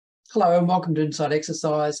Hello and welcome to Inside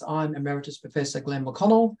Exercise. I'm Emeritus Professor Glenn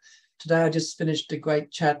McConell. Today I just finished a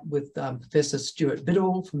great chat with Professor Stuart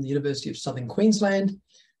Biddle from the University of Southern Queensland.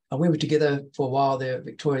 We were together for a while there at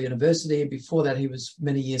Victoria University, and before that he was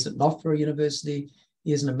many years at Loughborough University.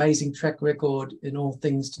 He has an amazing track record in all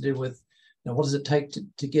things to do with what does it take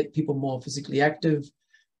to get people more physically active,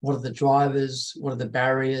 what are the drivers, what are the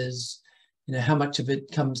barriers, how much of it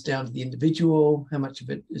comes down to the individual, how much of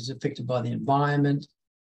it is affected by the environment.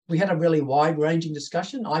 We had a really wide-ranging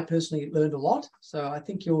discussion. I personally learned a lot, so I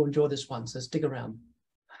think you'll enjoy this one, so stick around.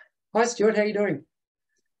 Hi, Stuart. How are you doing?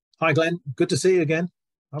 Hi, Glenn. Good to see you again.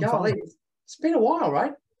 I'm fine. It's been a while,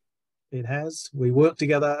 right? It has. We worked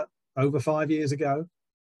together over 5 years ago.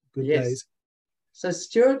 Good days. So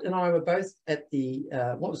Stuart and I were both at the,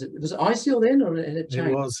 what was it? Was it ISEAL then, or had it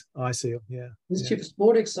changed? It was ISEAL, yeah. Institute for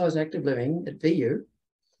Sport, Exercise and Active Living at VU.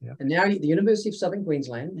 Yeah. And now you're at the University of Southern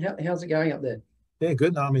Queensland. How's it going up there? Yeah,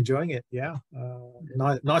 good. I'm enjoying it. Yeah,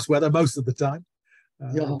 nice weather most of the time.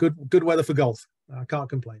 Good weather for golf. I can't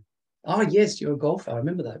complain. Oh yes, you're a golfer. I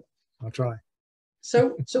remember that. I'll try.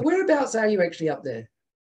 So whereabouts are you actually up there?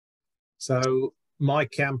 So my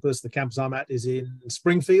campus, the campus I'm at, is in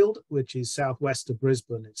Springfield, which is southwest of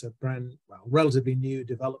Brisbane. It's a relatively new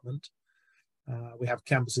development. We have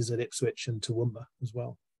campuses at Ipswich and Toowoomba as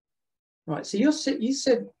well. Right. So you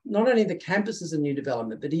said not only the campus is a new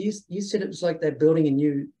development, but you said it was like they're building a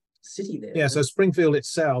new city there. Yeah. So Springfield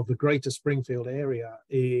itself, the greater Springfield area,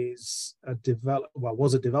 is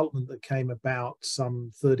was a development that came about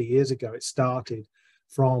some 30 years ago. It started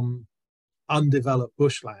from undeveloped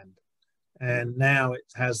bushland, and now it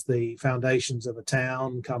has the foundations of a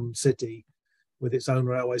town come city with its own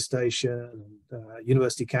railway station,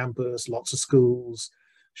 university campus, lots of schools,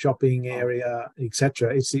 shopping area,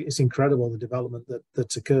 etc. It's incredible, the development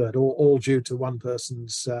that's occurred, all due to one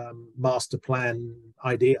person's master plan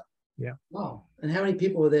idea. Yeah. Wow. And how many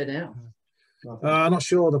people are there now? I'm not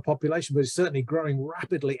sure the population, but it's certainly growing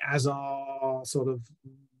rapidly, as are sort of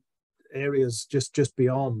areas just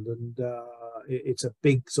beyond. And it's a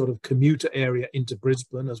big sort of commuter area into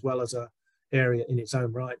Brisbane, as well as a area in its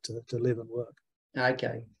own right to live and work.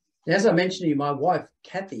 Okay. As I mentioned to you, my wife,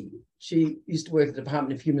 Kathy, she used to work at the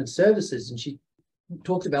Department of Human Services, and she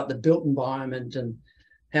talked about the built environment and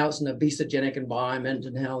how it's an obesogenic environment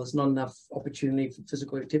and how there's not enough opportunity for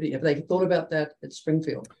physical activity. Have they thought about that at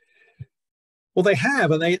Springfield? Well, they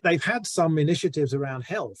have, and they've had some initiatives around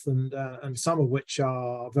health, and some of which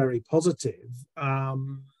are very positive.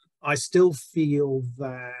 I still feel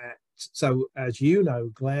that, so as you know,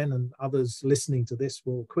 Glenn, and others listening to this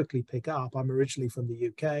will quickly pick up, I'm originally from the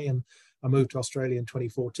UK and I moved to Australia in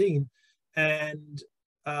 2014. And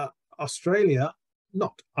Australia,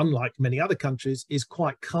 not unlike many other countries, is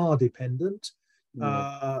quite car dependent.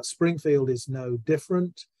 Springfield is no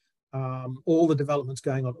different. All the developments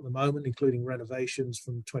going on at the moment, including renovations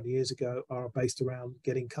from 20 years ago, are based around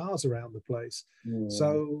getting cars around the place.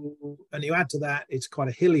 So, and you add to that, it's quite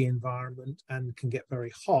a hilly environment and can get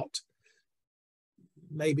very hot.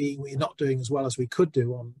 Maybe we're not doing as well as we could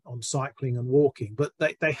do on cycling and walking, but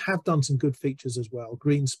they have done some good features as well.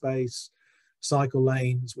 Green space, cycle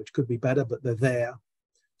lanes, which could be better, but they're there.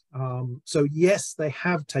 So yes, they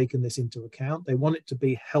have taken this into account. They want it to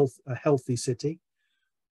be a healthy city.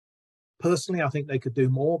 Personally, I think they could do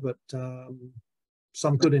more, but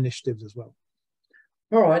some good initiatives as well.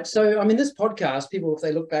 All right. So, I mean, this podcast, people, if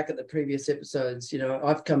they look back at the previous episodes,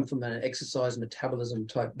 I've come from an exercise metabolism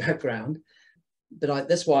type background. But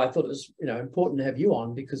that's why I thought it was, important to have you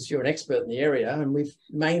on, because you're an expert in the area, and we've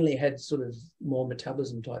mainly had sort of more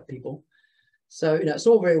metabolism type people. So, it's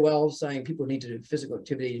all very well saying people need to do physical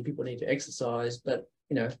activity and people need to exercise, but,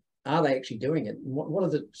 are they actually doing it? And what are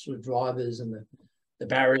the sort of drivers and the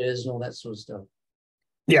barriers and all that sort of stuff?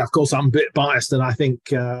 Yeah, of course, I'm a bit biased, and I think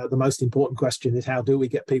the most important question is, how do we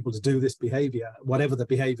get people to do this behavior, whatever the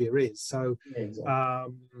behavior is? So, yeah,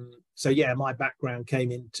 exactly. My background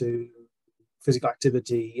came into physical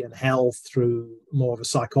activity and health through more of a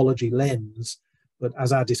psychology lens. But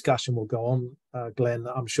as our discussion will go on, Glenn,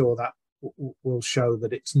 I'm sure that will show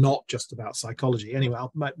that it's not just about psychology. Anyway,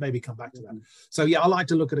 I'll maybe come back to that. So yeah, I like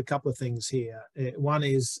to look at a couple of things here. One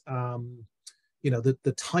is,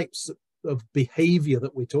 the types of behavior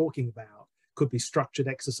that we're talking about. Could be structured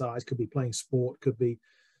exercise, could be playing sport, could be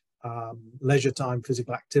leisure time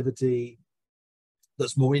physical activity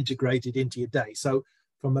that's more integrated into your day. So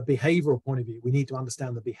from a behavioral point of view, we need to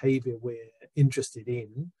understand the behavior we're interested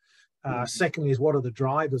in. Secondly is, what are the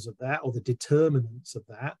drivers of that, or the determinants of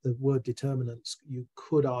that? The word determinants, you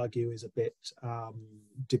could argue, is a bit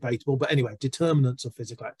debatable, but anyway, determinants of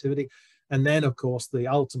physical activity. And then, of course, the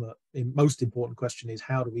ultimate, most important question is,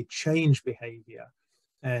 how do we change behavior?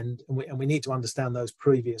 And we need to understand those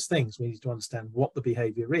previous things. We need to understand what the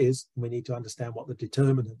behavior is, and we need to understand what the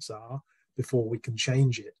determinants are before we can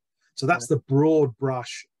change it. So that's the broad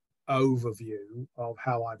brush overview of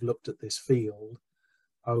how I've looked at this field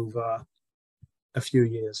over a few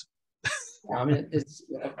years. I mean,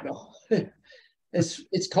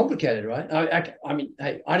 it's complicated, right? I mean,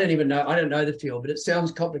 hey, I don't know the field, but it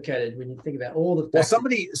sounds complicated when you think about all the factors.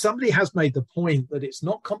 Well, somebody has made the point that it's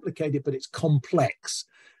not complicated, but it's complex.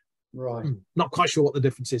 Right. Not quite sure what the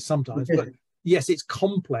difference is sometimes, but yes, it's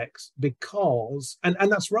complex because, and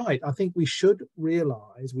that's right. I think we should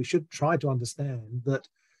realize, we should try to understand that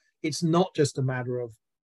it's not just a matter of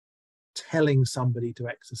telling somebody to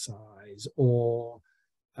exercise or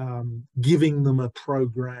giving them a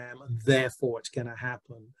program and therefore it's going to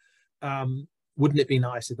happen. Wouldn't it be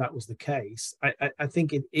nice if that was the case? I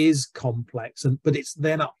think it is complex, but it's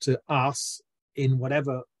then up to us in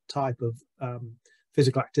whatever type of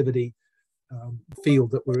physical activity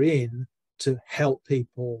field that we're in to help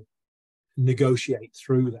people negotiate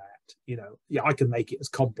through that. You know, yeah, I can make it as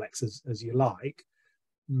complex as you like,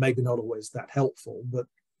 maybe not always that helpful, but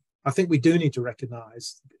I think we do need to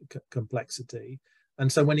recognize complexity.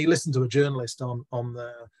 And so when you listen to a journalist on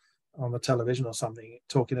the television or something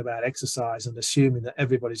talking about exercise and assuming that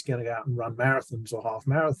everybody's going to go out and run marathons or half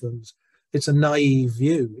marathons, it's a naive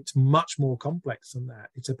view. It's much more complex than that.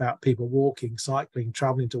 It's about people walking, cycling,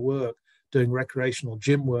 traveling to work, doing recreational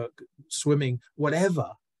gym work, swimming,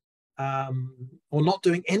 whatever, or not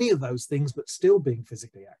doing any of those things, but still being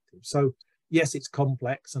physically active. So yes, it's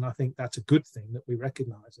complex, and I think that's a good thing that we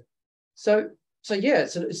recognize it. So yeah,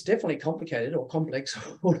 it's definitely complicated or complex,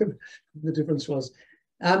 whatever the difference was.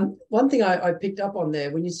 One thing I picked up on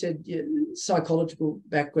there when you said psychological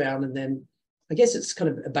background, and then I guess it's kind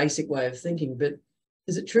of a basic way of thinking, but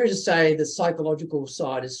is it true to say the psychological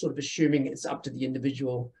side is sort of assuming it's up to the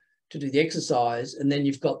individual to do the exercise, and then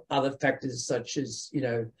you've got other factors such as, you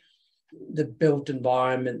know, the built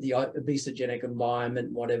environment, the obesogenic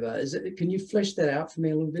environment, whatever? Can you flesh that out for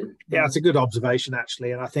me a little bit? Yeah, it's a good observation,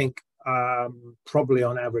 actually. And I think probably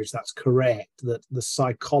on average that's correct, that the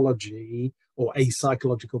psychology or a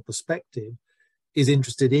psychological perspective is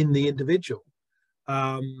interested in the individual.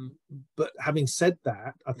 But having said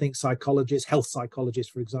that, I think psychologists, health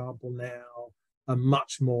psychologists, for example, now are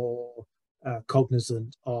much more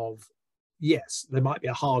cognizant of, yes, there might be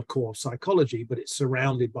a hardcore psychology, but it's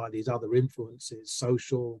surrounded by these other influences,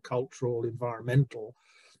 social, cultural, environmental.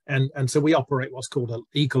 And so we operate what's called an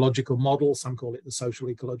ecological model. Some call it the social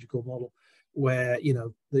ecological model, where, you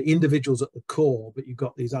know, the individual's at the core, but you've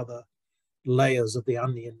got these other layers of the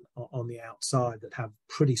onion on the outside that have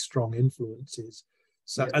pretty strong influences.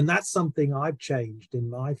 So, and that's something I've changed in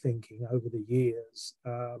my thinking over the years.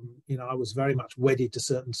 You know, I was very much wedded to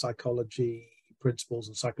certain psychology principles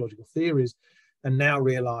and psychological theories, and now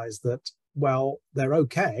realize that, well, they're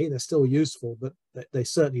okay, they're still useful, but they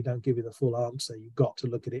certainly don't give you the full answer. You've got to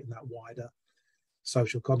look at it in that wider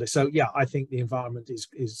social context. So yeah, I think the environment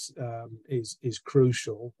is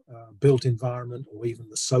crucial. Built environment, or even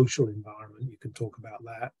the social environment, you can talk about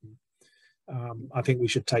that. And, I think we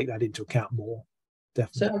should take that into account more.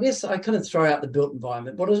 Definitely. So I guess I kind of throw out the built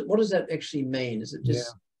environment. What does that actually mean? Does it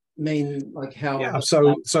just mean like how? Yeah.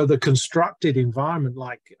 So the constructed environment,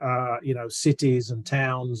 like you know, cities and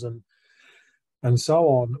towns and so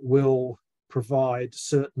on, will provide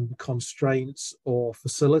certain constraints or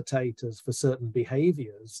facilitators for certain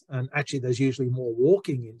behaviors. And actually, there's usually more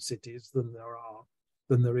walking in cities than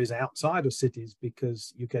there is outside of cities,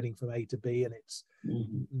 because you're getting from A to B, and it's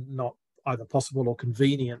not either possible or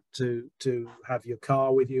convenient to have your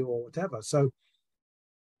car with you or whatever. So,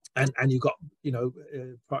 and you've got, you know,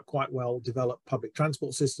 quite well developed public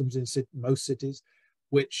transport systems in most cities,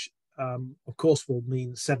 which of course will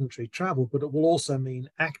mean sedentary travel, but it will also mean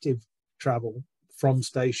active travel from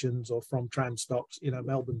stations or from tram stops. You know,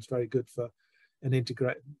 Melbourne's very good for an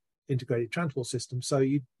integrated transport system. So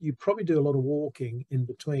you probably do a lot of walking in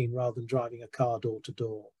between rather than driving a car door to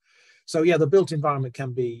door. So yeah, the built environment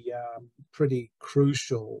can be pretty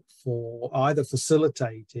crucial for either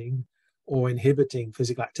facilitating or inhibiting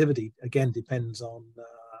physical activity. Again, depends on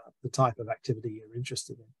the type of activity you're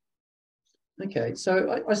interested in. Okay,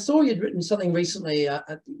 so I saw you'd written something recently.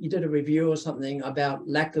 You did a review or something about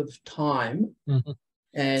lack of time,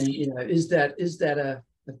 and you know, is that a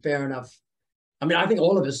fair enough? I mean, I think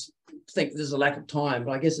all of us think there's a lack of time,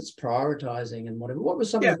 but I guess it's prioritizing and whatever. What was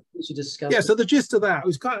some of the things you discussed? Yeah, so the gist of that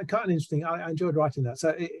was kind of interesting. I enjoyed writing that.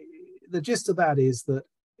 So the gist of that is that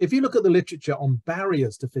if you look at the literature on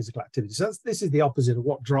barriers to physical activity, so this is the opposite of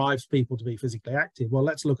what drives people to be physically active. Well,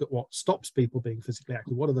 let's look at what stops people being physically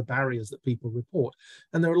active. What are the barriers that people report?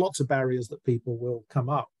 And there are lots of barriers that people will come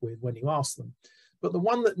up with when you ask them. But the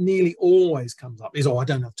one that nearly always comes up is, oh, I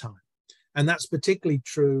don't have time. And that's particularly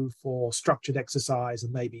true for structured exercise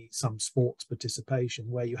and maybe some sports participation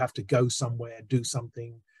where you have to go somewhere, do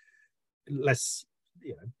something less,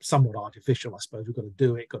 somewhat artificial, I suppose. We've got to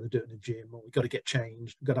do it in a gym, or we've got to get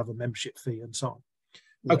changed, we've got to have a membership fee and so on.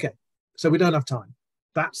 Yeah. Okay, so we don't have time.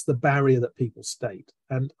 That's the barrier that people state.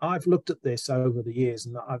 And I've looked at this over the years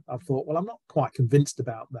and I've thought, well, I'm not quite convinced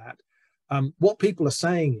about that. What people are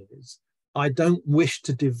saying is, I don't wish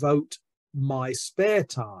to devote my spare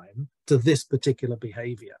time to this particular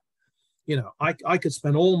behavior. I could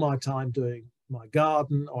spend all my time doing my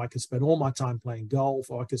garden, or I could spend all my time playing golf,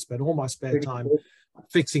 or I could spend all my spare time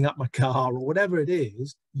fixing up my car, or whatever it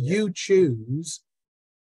is. You choose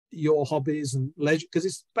your hobbies and leisure, because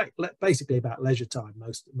it's basically about leisure time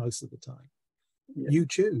most of the time. You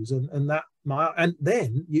choose, and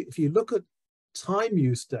then if you look at time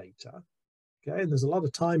use data, okay, and there's a lot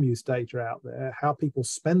of time use data out there, how people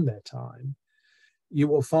spend their time, you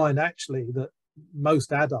will find actually that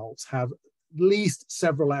most adults have at least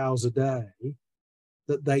several hours a day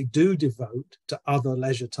that they do devote to other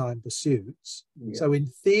leisure time pursuits. So in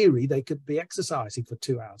theory, they could be exercising for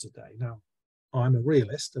 2 hours a day. Now, I'm a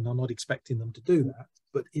realist and I'm not expecting them to do that,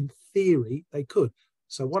 but in theory, they could.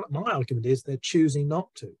 So what my argument is, they're choosing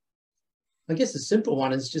not to. I guess the simple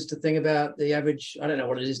one is just to think about the average, I don't know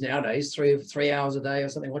what it is nowadays, three hours a day or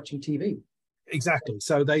something watching TV. Exactly.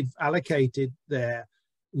 So they've allocated their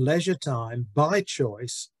leisure time by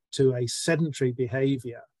choice to a sedentary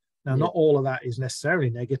behavior. Now, not all of that is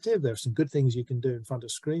necessarily negative. There are some good things you can do in front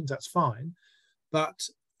of screens. That's fine. But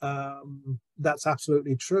that's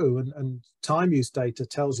absolutely true. And time use data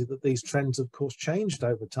tells you that these trends, of course, changed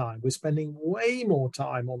over time. We're spending way more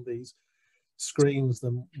time on these screens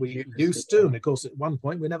than we used to. And of course, at one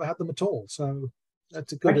point, we never had them at all. So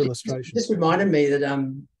that's a good illustration. This reminded me that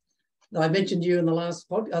I mentioned you in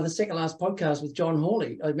the second last podcast with John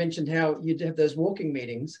Hawley. I mentioned how you'd have those walking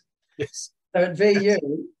meetings. Yes. So at VU,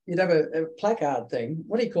 you'd have a placard thing.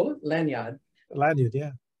 What do you call it? Lanyard. Lanyard,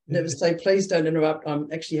 yeah. Never say, please don't interrupt. I'm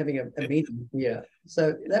actually having a meeting here.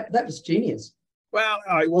 So that was genius. Well,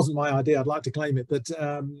 it wasn't my idea. I'd like to claim it, but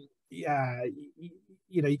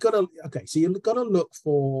you've got to, so you've got to look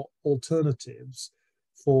for alternatives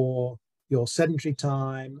for your sedentary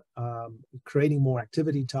time, creating more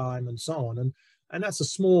activity time and so on. And that's a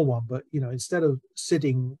small one, but, instead of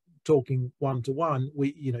sitting talking one-to-one,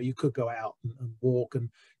 you could go out and walk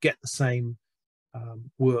and get the same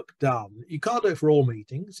work done. You can't do it for all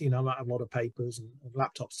meetings, I might have a lot of papers and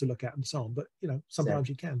laptops to look at and so on, but sometimes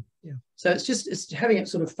you can. So it's having it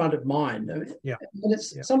sort of front of mind. And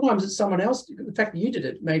sometimes it's someone else. The fact that you did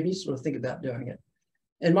it made me sort of think about doing it.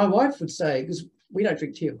 And my wife would say, because we don't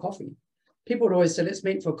drink tea or coffee, people would always say, let's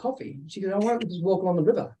meet for coffee. She goes, why don't we just walk along the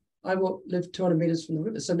river? I live 200 meters from the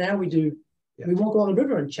river. So now we do. We walk along the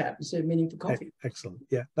river and chat instead of meeting for coffee. Excellent.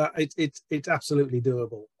 Yeah, it's absolutely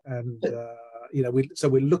doable. And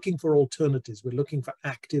we're looking for alternatives. We're looking for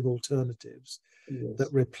active alternatives that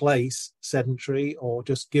replace sedentary or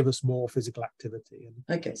just give us more physical activity.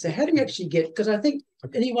 Okay, so how do you actually get? Because I think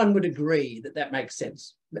anyone would agree that makes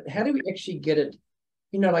sense. But how do we actually get it?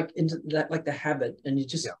 Like into that, like the habit, and you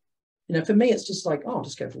just, for me, it's just like, I'll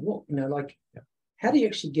just go for a walk. How do you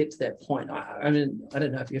actually get to that point? I mean, I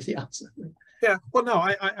don't know if you have the answer. Yeah, well, no,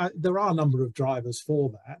 there are a number of drivers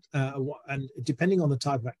for that. And depending on the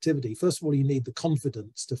type of activity, first of all, you need the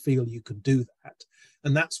confidence to feel you can do that.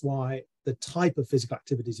 And that's why the type of physical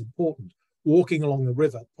activity is important. Walking along the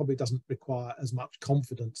river probably doesn't require as much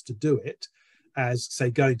confidence to do it as,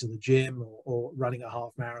 say, going to the gym or running a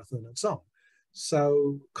half marathon and so on.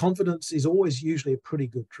 So confidence is always usually a pretty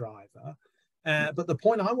good driver. But the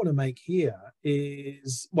point I want to make here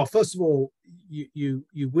is, well, first of all, you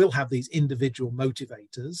will have these individual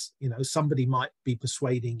motivators. Somebody might be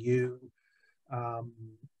persuading you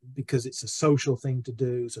because it's a social thing to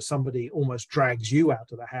do. So somebody almost drags you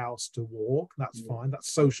out of the house to walk. That's fine.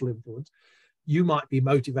 That's social influence. You might be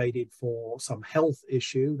motivated for some health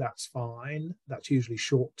issue. That's fine. That's usually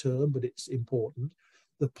short term, but it's important.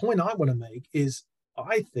 The point I want to make is,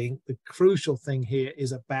 I think the crucial thing here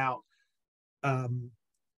is about I'll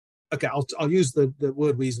use the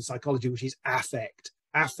word we use in psychology, which is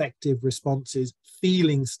affective responses,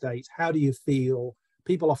 feeling states. How do you feel?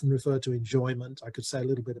 People often refer to enjoyment. I could say a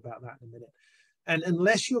little bit about that in a minute. And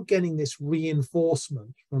unless you're getting this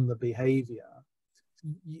reinforcement from the behavior,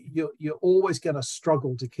 you're always going to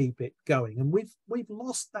struggle to keep it going. And we've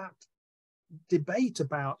lost that debate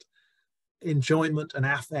about enjoyment and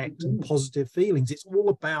affect and positive feelings. It's all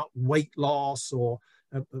about weight loss or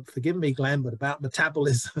forgive me, Glenn, but about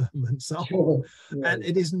metabolism and so on. Yeah. And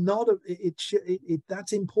it is not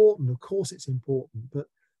that's important. Of course it's important, but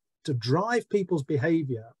to drive people's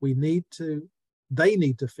behavior, they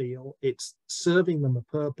need to feel it's serving them a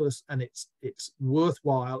purpose and it's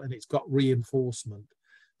worthwhile and it's got reinforcement.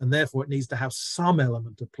 And therefore it needs to have some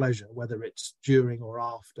element of pleasure, whether it's during or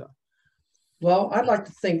after. Well, I'd like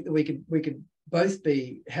to think that we could both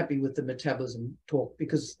be happy with the metabolism talk,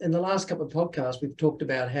 because in the last couple of podcasts, we've talked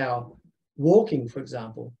about how walking, for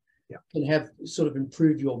example, can have sort of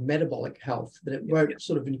improve your metabolic health, but it won't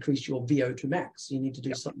sort of increase your VO2 max. You need to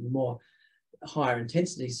do something more higher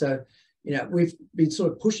intensity. So, we've been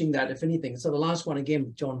sort of pushing that, if anything. So the last one, again,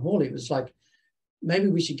 with John Hawley, was like, maybe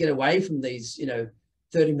we should get away from these,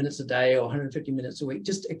 30 minutes a day or 150 minutes a week,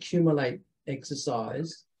 just accumulate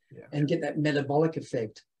exercise and get that metabolic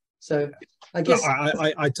effect. So I guess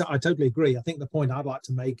I totally agree. I think the point I'd like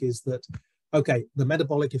to make is that, okay, the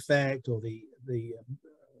metabolic effect or the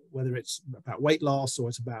whether it's about weight loss or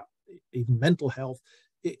it's about even mental health,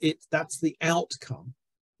 that's the outcome.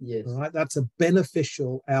 Yes. Right. That's a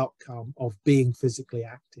beneficial outcome of being physically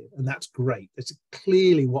active. And that's great. It's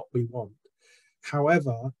clearly what we want.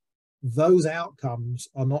 However, those outcomes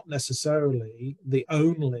are not necessarily the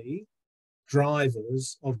only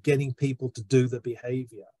drivers of getting people to do the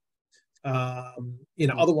behavior.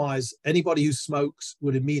 Otherwise, anybody who smokes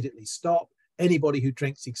would immediately stop. Anybody who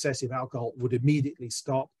drinks excessive alcohol would immediately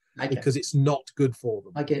stop because it's not good for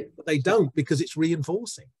them. But they don't, because it's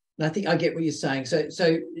reinforcing. I think I get what you're saying. So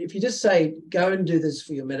if you just say, go and do this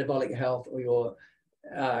for your metabolic health or your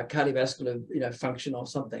cardiovascular, function or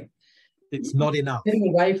something, it's not enough. Getting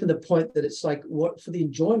away from the point that it's like, what for the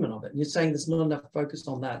enjoyment of it? And you're saying there's not enough focus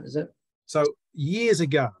on that, is it? So years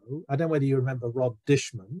ago, I don't know whether you remember Rod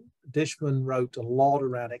Dishman. Dishman wrote a lot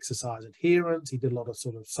around exercise adherence. He did a lot of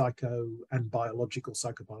sort of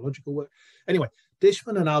psychobiological work. Anyway,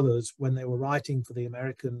 Dishman and others, when they were writing for the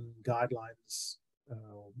American guidelines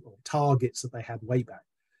or targets that they had way back,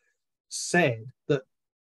 said that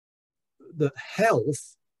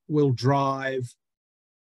health will drive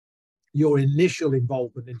your initial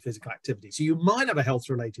involvement in physical activity. So you might have a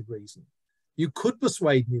health-related reason. You could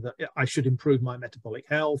persuade me that I should improve my metabolic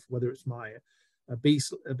health, whether it's my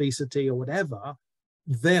obesity or whatever.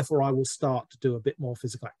 Therefore, I will start to do a bit more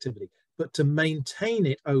physical activity. But to maintain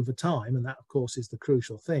it over time, and that, of course, is the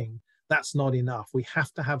crucial thing, that's not enough. We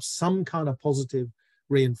have to have some kind of positive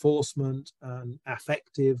reinforcement and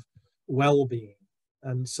affective well-being.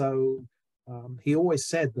 And so he always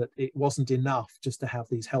said that it wasn't enough just to have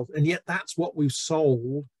these health. And yet that's what we've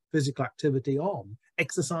sold physical activity on.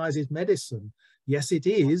 Exercise is medicine. Yes, it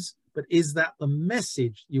is. But is that the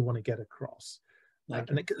message you want to get across?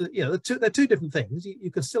 And they're two different things.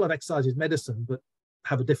 You can still have exercise is medicine, but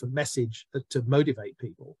have a different message to motivate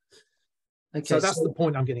people. Okay, so that's the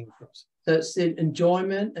point I'm getting across. So it's the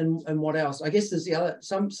enjoyment and what else? I guess there's the other,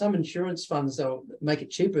 some insurance funds that'll make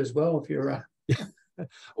it cheaper as well if you're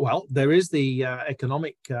Well, there is the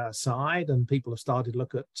economic side, and people have started to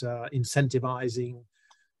look at incentivizing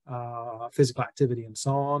physical activity and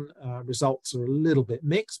so on. Results are a little bit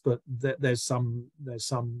mixed, but there's some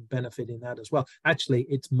benefit in that as well. Actually,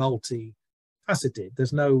 it's multifaceted.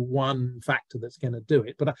 There's no one factor that's going to do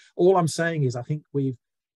it. But all I'm saying is I think we've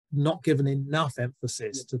not given enough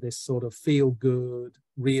emphasis to this sort of feel-good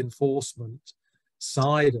reinforcement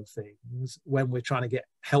side of things when we're trying to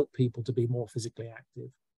help people to be more physically active.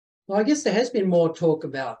 Well, I guess there has been more talk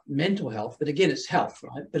about mental health, but again, it's health,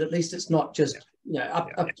 right? But at least it's not just,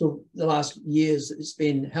 up to the last years, it's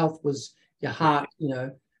been health was your heart,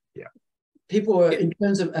 People were, in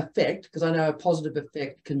terms of effect, because I know a positive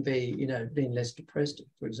effect can be, being less depressed,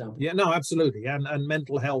 for example. Yeah, no, absolutely. And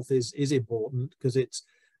mental health is important because it's,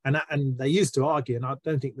 and they used to argue, and I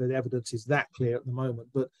don't think that the evidence is that clear at the moment,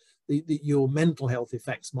 but your mental health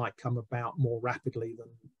effects might come about more rapidly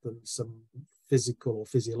than some physical or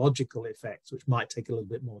physiological effects, which might take a little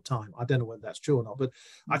bit more time. I don't know whether that's true or not, but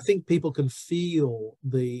I think people can feel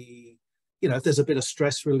if there's a bit of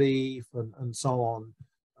stress relief and so on,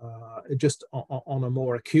 just on a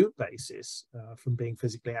more acute basis from being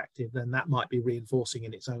physically active, then that might be reinforcing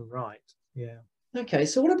in its own right. Yeah. Okay,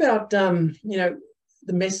 so what about,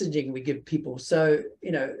 the messaging we give people? So,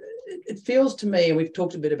 it feels to me, and we've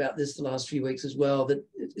talked a bit about this the last few weeks as well, that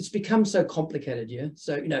it's become so complicated, yeah?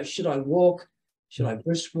 So, should I walk? Should I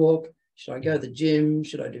brisk walk? Should I go to the gym?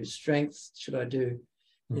 Should I do strength? Should I do,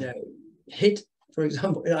 HIIT, for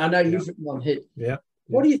example? I know you've written on HIIT. Yeah.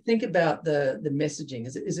 What do you think about the messaging?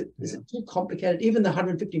 Is it too complicated? Even the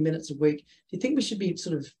 150 minutes a week, do you think we should be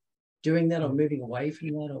sort of doing that or moving away from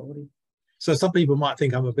that? Or what do you... So some people might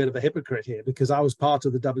think I'm a bit of a hypocrite here, because I was part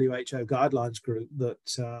of the WHO guidelines group that,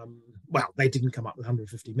 well, they didn't come up with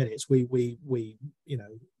 150 minutes. We you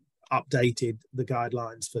know, updated the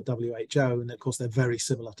guidelines for WHO, and of course they're very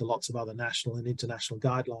similar to lots of other national and international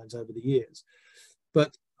guidelines over the years.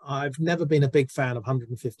 But I've never been a big fan of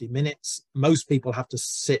 150 minutes. Most people have to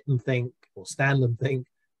sit and think, or stand and think.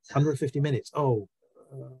 150 minutes. Oh,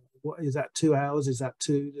 what is that? 2 hours? Is that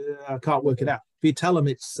two? I can't work it out. If you tell them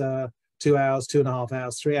it's 2 hours, 2.5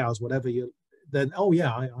 hours, 3 hours, whatever then, oh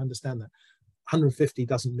yeah, I understand that. 150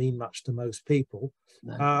 doesn't mean much to most people.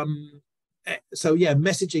 No. So yeah,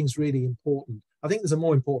 messaging is really important. I think there's a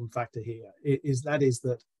more important factor here, is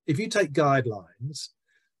that if you take guidelines,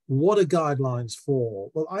 what are guidelines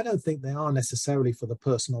for? Well, I don't think they are necessarily for the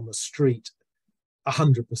person on the street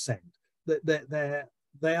 100%.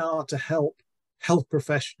 They are to help health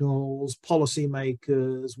professionals,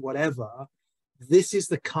 policymakers, whatever. This is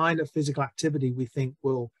the kind of physical activity we think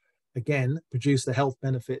will, again, produce the health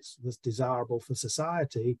benefits that's desirable for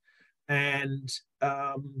society. And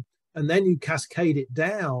then you cascade it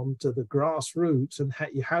down to the grassroots, and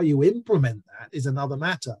how you implement that is another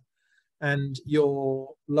matter. And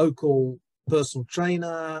your local personal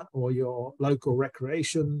trainer or your local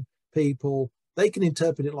recreation people, they can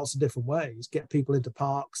interpret it lots of different ways, get people into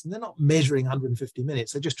parks, and they're not measuring 150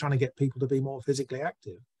 minutes. They're just trying to get people to be more physically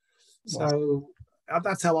active. So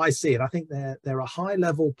that's how I see it. I think they're a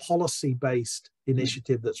high-level policy-based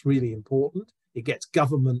initiative that's really important. It gets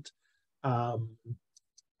government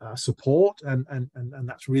support, and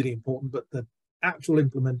that's really important. But the actual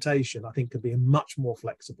implementation, I think, could be much more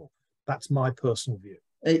flexible. That's my personal view.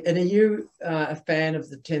 And are you a fan of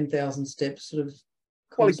the 10,000 steps sort of?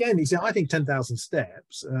 Well, again, you see, I think 10,000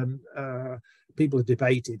 steps, and people have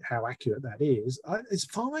debated how accurate that is. It's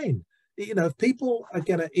fine. You know, if people are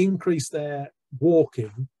going to increase their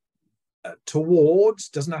walking towards,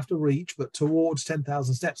 doesn't have to reach, but towards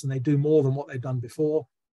 10,000 steps, and they do more than what they've done before,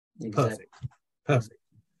 exactly. Perfect.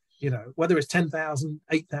 You know, whether it's 10,000,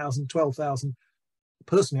 8,000, 12,000,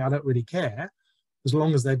 personally, I don't really care, as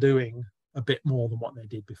long as they're doing a bit more than what they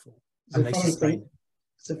did before. And they sustain it.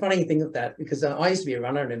 It's a funny thing of that, because I used to be a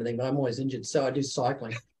runner and everything, but I'm always injured, so I do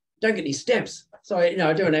cycling. Don't get any steps. So, you know,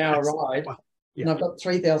 I do an hour ride, and I've got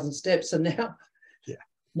 3,000 steps, and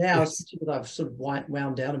now I've sort of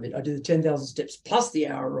wound down a bit. I do the 10,000 steps plus the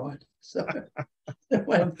hour ride. So,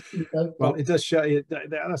 well, it does show you,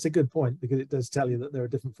 that's a good point, because it does tell you that there are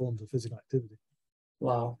different forms of physical activity.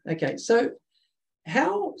 Wow. Okay. So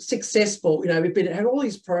how successful, you know, we've had all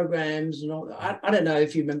these programs and all. I don't know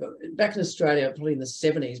if you remember back in Australia, probably in the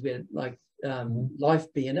 70s, we had like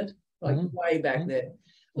Life Be In It, like way back there.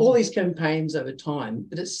 All these campaigns over time,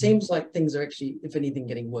 but it seems like things are actually, if anything,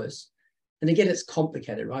 getting worse. And again, it's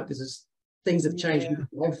complicated, right? Because things have changed.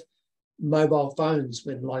 We have mobile phones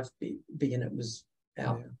when Life Be In It was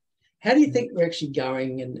out. Yeah. How do you think we're actually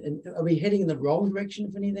going? And are we heading in the wrong direction,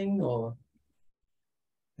 if anything, or?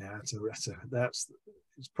 Yeah, it's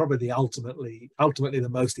probably the ultimately the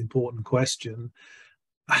most important question.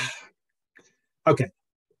 Okay,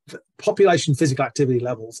 population physical activity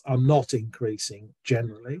levels are not increasing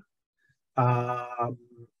generally.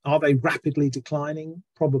 Are they rapidly declining?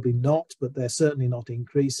 Probably not, but they're certainly not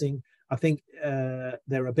increasing. I think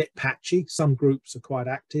they're a bit patchy. Some groups are quite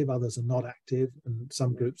active, others are not active, and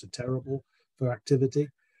some groups are terrible for activity.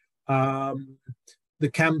 The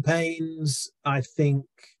campaigns, I think,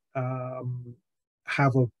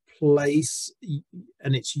 have a place,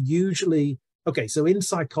 and it's usually, okay, so in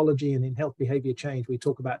psychology and in health behavior change, we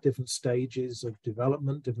talk about different stages of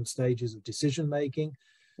development, different stages of decision making.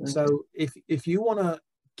 Okay. So if you want to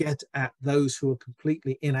get at those who are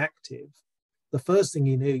completely inactive, the first thing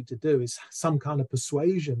you need to do is some kind of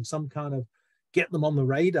persuasion, some kind of get them on the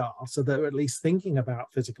radar so they're at least thinking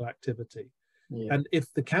about physical activity. Yeah. And if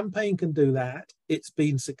the campaign can do that, it's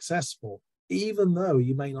been successful, even though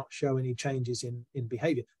you may not show any changes in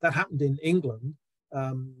behavior. That happened in England.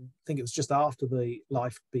 I think it was just after the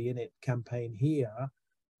Life Be In It campaign here.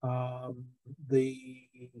 I've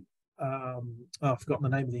forgotten the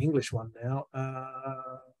name of the English one now,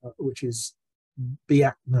 which is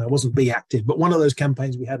it wasn't Be Active, but one of those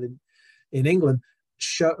campaigns we had in England.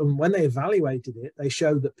 And when they evaluated it, they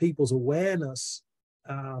showed that people's awareness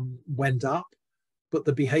went up, but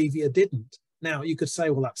the behavior didn't. Now, you could say,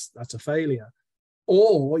 well, that's a failure.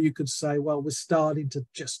 Or you could say, well, we're starting to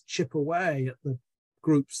just chip away at the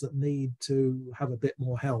groups that need to have a bit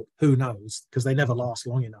more help. Who knows? Because they never last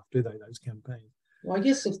long enough, do they, those campaigns? Well, I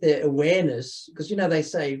guess if their awareness, because, you know, they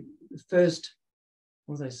say first,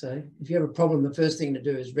 what do they say? If you have a problem, the first thing to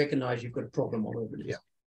do is recognize you've got a problem, or whatever it is. Yeah.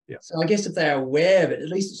 Yeah. So I guess if they're aware of it, at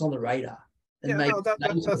least it's on the radar. And Yeah, no,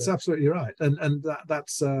 that's absolutely right. And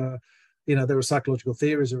that's you know, there are psychological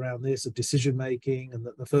theories around this of decision making, and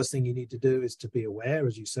that the first thing you need to do is to be aware,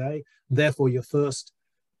 as you say. Therefore, your first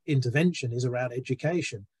intervention is around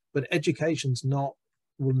education. But education's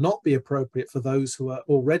will not be appropriate for those who are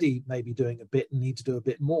already maybe doing a bit and need to do a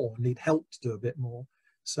bit more, need help to do a bit more.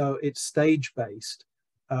 So it's stage based.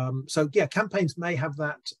 So yeah, campaigns may have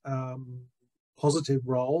that positive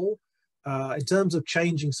role. In terms of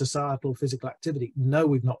changing societal physical activity, no,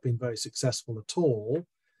 we've not been very successful at all.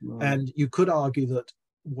 Right. And you could argue that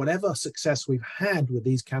whatever success we've had with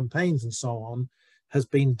these campaigns and so on has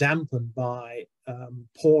been dampened by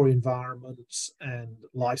poor environments and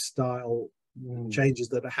lifestyle changes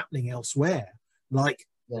that are happening elsewhere, like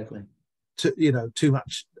too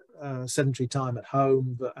much sedentary time at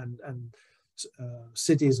home, and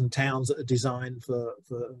cities and towns that are designed for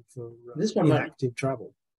inactive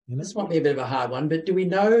travel. You know? This might be a bit of a hard one, but do we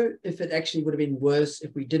know if it actually would have been worse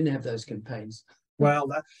if we didn't have those campaigns?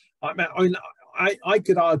 Well, I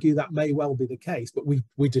could argue that may well be the case, but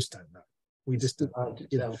we just don't know. We just,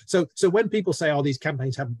 you know. So when people say, "Oh, these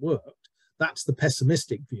campaigns haven't worked," that's the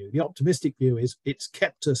pessimistic view. The optimistic view is it's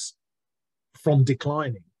kept us from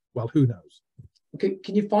declining. Well, who knows?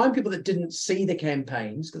 Can you find people that didn't see the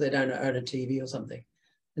campaigns because they don't own a TV or something,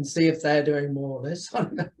 and see if they're doing more or less?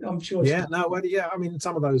 I'm sure. Yeah, no, well, yeah. I mean,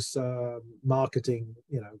 some of those marketing,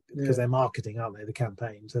 you know, because they're marketing, aren't they? The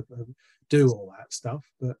campaigns do all that stuff.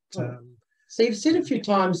 But so you've said a few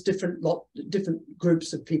times different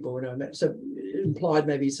groups of people, you know. So it implied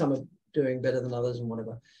maybe some are doing better than others and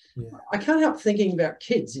whatever. Yeah. I can't help thinking about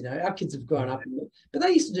kids. You know, our kids have grown up, but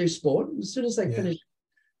they used to do sport. As soon as they finished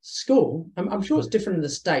school, I'm sure it's different in the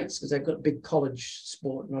States because they've got big college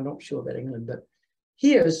sport, and I'm not sure about England, but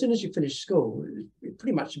here, as soon as you finish school, it's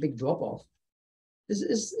pretty much a big drop off.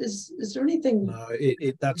 Is there anything? No,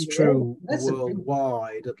 that's true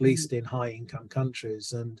worldwide, at least in high income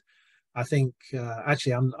countries. And I think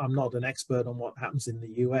actually, I'm not an expert on what happens in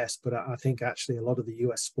the US, but I think actually a lot of the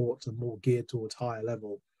US sports are more geared towards higher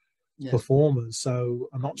level performers. So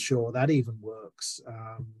I'm not sure that even works.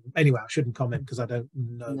 Anyway, I shouldn't comment because I don't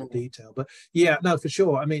know the detail. But yeah, no, for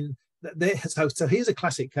sure. I mean, so here's a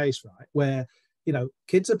classic case, right, where, you know,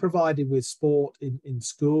 kids are provided with sport in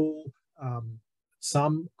school.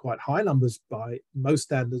 Some quite high numbers by most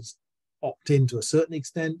standards opt in to a certain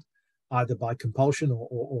extent, either by compulsion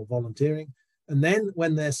or volunteering. And then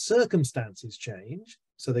when their circumstances change,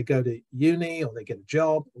 so they go to uni or they get a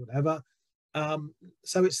job or whatever,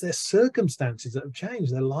 so it's their circumstances that have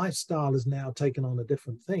changed. Their lifestyle has now taken on a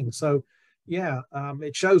different thing. So yeah,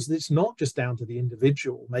 it shows that it's not just down to the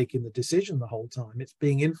individual making the decision the whole time. It's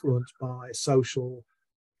being influenced by social,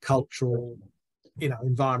 cultural, you know,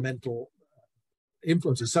 environmental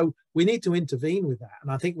influences. So we need to intervene with that.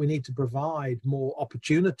 And I think we need to provide more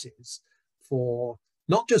opportunities for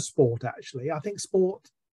not just sport, actually. I think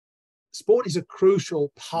sport is a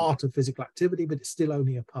crucial part of physical activity, but it's still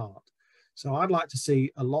only a part. So I'd like to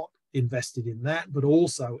see a lot invested in that, but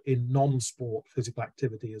also in non-sport physical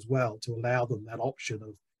activity as well, to allow them that option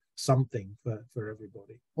of something for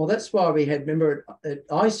everybody. Well, that's why we had, remember at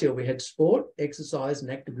ICEL, we had sport, exercise,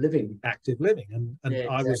 and active living. Active living, and exactly.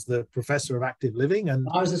 I was the professor of active living, and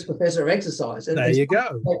I was this professor of exercise. And there you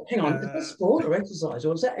go. Like, hang on, is that sport or exercise,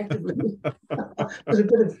 or is that active living? There's a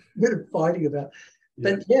bit of fighting about.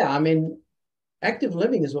 But yeah, I mean, active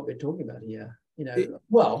living is what we're talking about here. You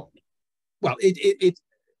know,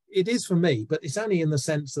 it is for me, but it's only in the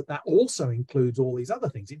sense that also includes all these other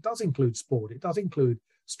things. It does include sport. It does include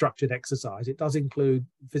structured exercise. It does include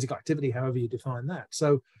physical activity, however you define that.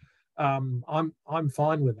 So I'm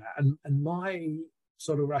fine with that. And my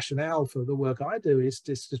sort of rationale for the work I do is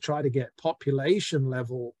just to try to get population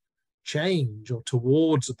level change, or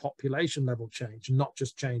towards a population level change, and not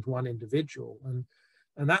just change one individual. And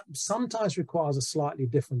that sometimes requires a slightly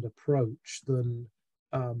different approach than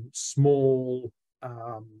small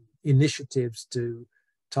initiatives to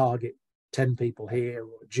target 10 people here,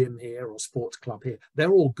 or a gym here, or a sports club here.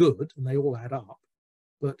 They're all good and they all add up,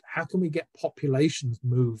 but how can we get populations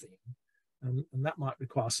moving? And that might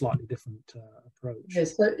require a slightly different approach.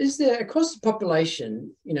 Yes. So is there, across the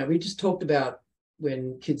population, you know, we just talked about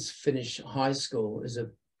when kids finish high school is a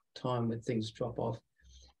time when things drop off.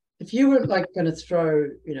 If you were like going to throw,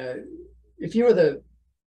 you know, if you were the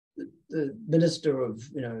minister of,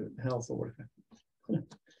 you know, health or whatever,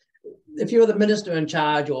 if you were the minister in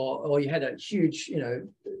charge, or you had a huge, you know,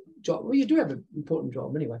 job, well, you do have an important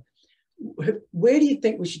job anyway. where do you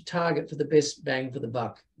think we should target for the best bang for the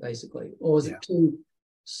buck, basically? Or is it too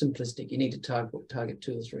simplistic? You need to target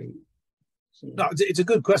 2 or 3. No, it's a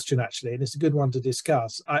good question, actually, and it's a good one to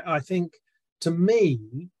discuss. I think, to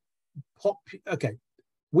me, okay,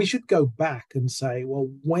 we should go back and say, well,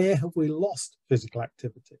 where have we lost physical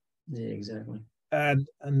activity? Yeah, exactly. And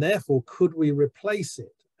therefore, could we replace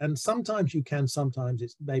it? And sometimes you can, sometimes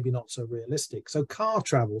it's maybe not so realistic. So car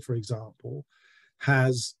travel, for example,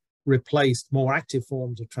 has replaced more active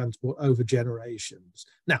forms of transport over generations.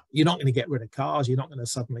 Now, you're not going to get rid of cars. You're not going to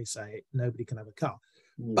suddenly say nobody can have a car.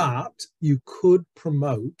 But you could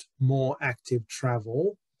promote more active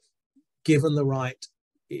travel given the right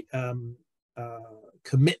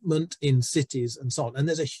commitment in cities and so on. And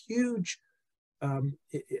there's a huge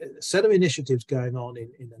set of initiatives going on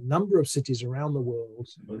in a number of cities around the world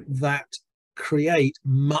that create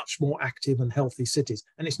much more active and healthy cities.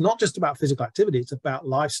 And it's not just about physical activity, it's about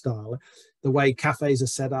lifestyle, the way cafes are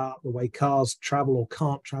set up, the way cars travel or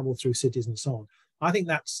can't travel through cities and so on. I think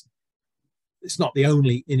it's not the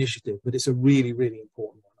only initiative, but it's a really, really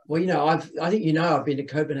important one. Well, I think I've been to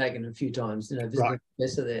Copenhagen a few times, visiting the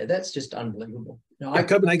professor there. That's just unbelievable.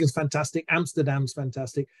 Copenhagen's fantastic. Amsterdam's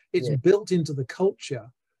fantastic. It's built into the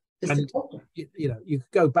culture. It's the culture. You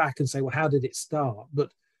could go back and say, well, how did it start?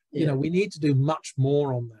 But we need to do much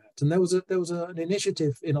more on that. And there was an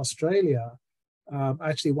initiative in Australia.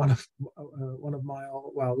 Actually, one of my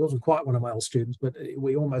it wasn't quite one of my old students, but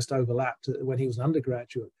we almost overlapped when he was an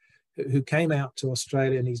undergraduate, who came out to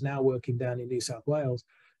Australia, and he's now working down in New South Wales.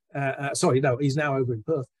 He's now over in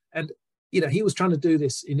Perth. And he was trying to do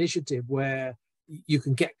this initiative where you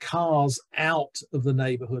can get cars out of the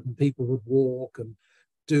neighbourhood and people would walk and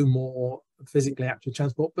do more physically active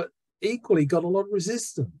transport, but equally got a lot of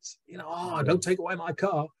resistance. Don't take away my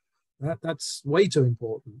car. That's way too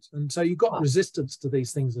important. And so you've got resistance to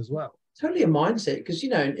these things as well. Totally a mindset, because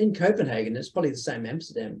in Copenhagen, it's probably the same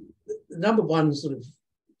Amsterdam. The number one sort of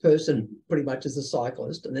person pretty much is the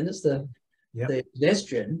cyclist, and then it's the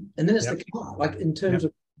pedestrian, and then it's the car, like in terms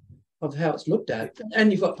of how it's looked at.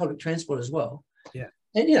 And you've got public transport as well. Yeah.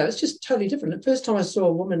 And it's just totally different. The first time I saw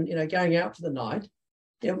a woman, going out for the night,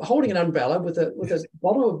 holding an umbrella with a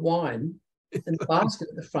bottle of wine and a basket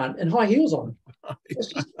at the front and high heels on. It's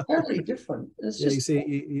just totally different. It's just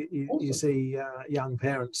you see young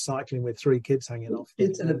parents cycling with 3 kids hanging off.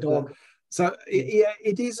 Kids and a dog. So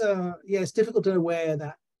it is it's difficult to know where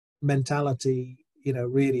that mentality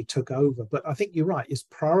really took over, but I think you're right, it's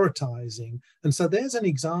prioritizing. And so there's an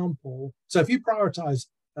example. So if you prioritize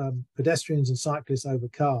pedestrians and cyclists over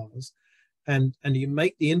cars, and you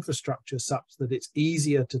make the infrastructure such that it's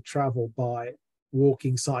easier to travel by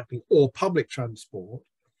walking, cycling, or public transport,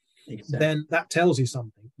 then that tells you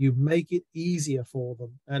something. You make it easier for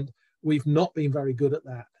them, and we've not been very good at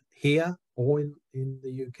that here or in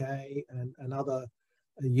the UK and other.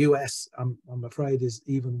 The US, I'm afraid, is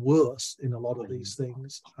even worse in a lot of these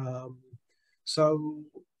things. So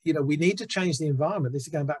we need to change the environment. This is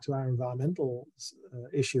going back to our environmental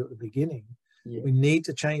issue at the beginning. We need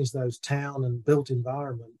to change those town and built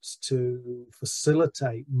environments to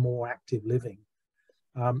facilitate more active living.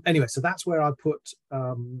 Anyway, so that's where I put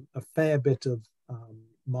a fair bit of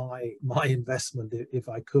my investment, if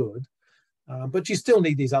I could. But you still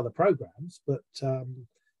need these other programs. But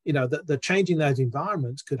the changing those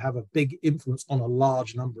environments could have a big influence on a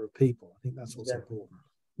large number of people. I think that's what's important.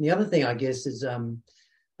 The other thing, I guess, is I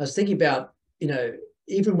was thinking about,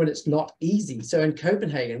 even when it's not easy. So in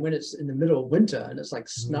Copenhagen, when it's in the middle of winter and it's like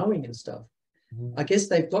snowing and stuff, I guess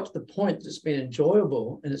they've got to the point that it's been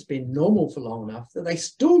enjoyable and it's been normal for long enough that they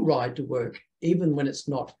still ride to work, even when it's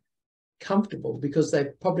not comfortable, because they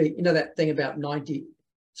probably, that thing about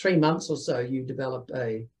 93 months or so, you develop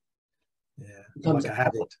a like a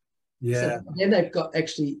habit. So then they've got,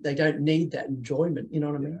 they don't need that enjoyment. You know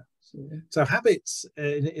what I mean? So habits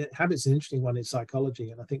is an interesting one in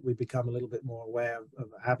psychology, and I think we've become a little bit more aware of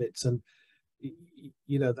habits. And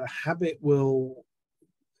the habit will.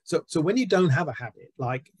 So when you don't have a habit,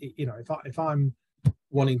 like if I'm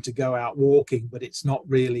wanting to go out walking, but it's not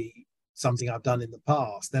really something I've done in the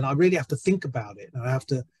past, then I really have to think about it, and I have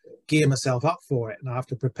to gear myself up for it, and I have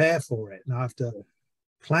to prepare for it, and I have to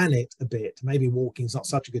plan it a bit. Maybe walking is not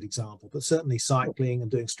such a good example, but certainly cycling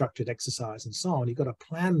and doing structured exercise and so on. You've got to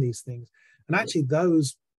plan these things, and actually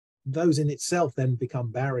those in itself then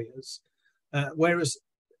become barriers. Whereas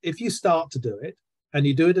if you start to do it and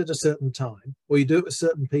you do it at a certain time, or you do it with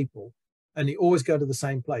certain people, and you always go to the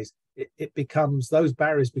same place, it becomes, those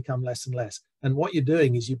barriers become less and less. And what you're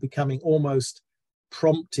doing is you're becoming almost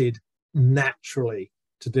prompted naturally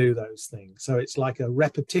to do those things. So it's like a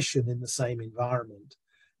repetition in the same environment.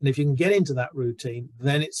 And if you can get into that routine,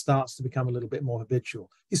 then it starts to become a little bit more habitual.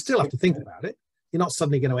 You still have to think about it. You're not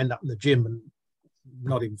suddenly going to end up in the gym and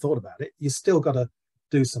not even thought about it. You still got to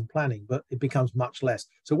do some planning, but it becomes much less.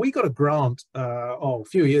 So we got a grant a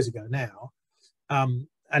few years ago now,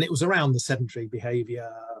 and it was around the sedentary behavior,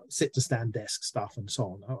 sit to stand desk stuff and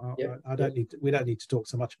so on. We don't need to talk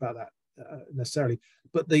so much about that necessarily,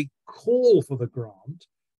 but the call for the grant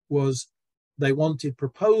was they wanted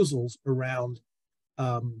proposals around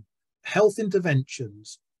health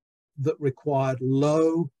interventions that required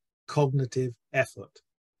low cognitive effort.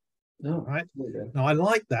 Oh, right. yeah. Now I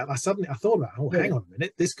like that. I thought about, hang on a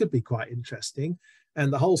minute, this could be quite interesting.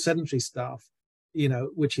 And the whole sedentary stuff, you know,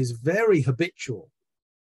 which is very habitual,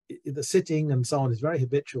 the sitting and so on is very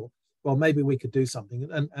habitual. Well, maybe we could do something,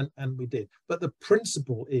 and we did. But the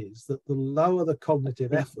principle is that the lower the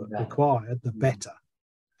cognitive effort required, the better.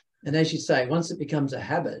 And as you say, once it becomes a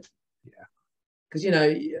habit, because, you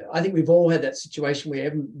know, I think we've all had that situation where you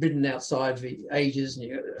haven't ridden outside for ages and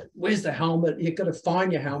you go, where's the helmet? You've got to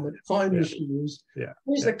find your helmet, find your shoes.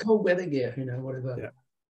 Where's the cold weather gear? You know, whatever.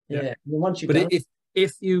 And once you've done it.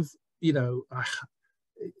 If you've, you know,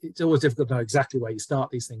 it's always difficult to know exactly where you start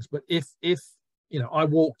these things. But if you know, I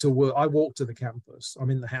walk to work, I walk to the campus. I'm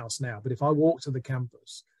in the house now, but if I walk to the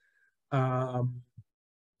campus,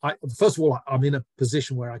 first of all, I'm in a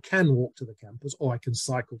position where I can walk to the campus or I can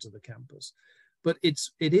cycle to the campus. But it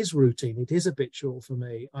is routine. It is habitual for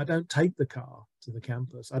me. I don't take the car to the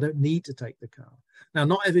campus. I don't need to take the car. Now,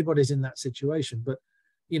 not everybody's in that situation, but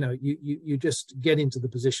you know, you just get into the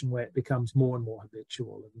position where it becomes more and more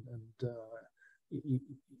habitual.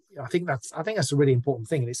 I think that's a really important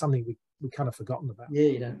thing, and it's something we kind of forgotten about. Yeah,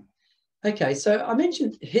 you know. Okay, so I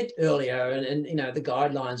mentioned HIIT earlier, and you know, the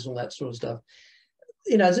guidelines and all that sort of stuff.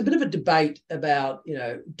 You know, there's a bit of a debate about, you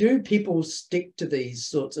know, do people stick to these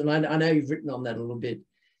sorts? And I know you've written on that a little bit,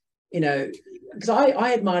 you know, because I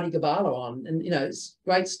had Marty Gabala on, and, you know, it's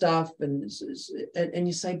great stuff. And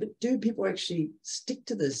you say, but do people actually stick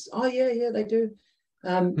to this? Oh, yeah, they do.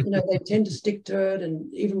 You know, they tend to stick to it.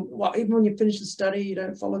 And even when you finish the study, you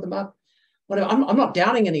don't follow them up. Whatever. I'm not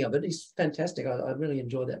downing any of it. It's fantastic. I really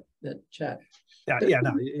enjoyed that chat. No.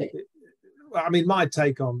 I mean, my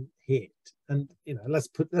take on HIIT, and you know, let's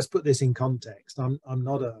put this in context. I'm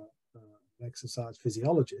not an exercise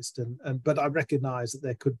physiologist, but I recognise that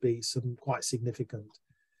there could be some quite significant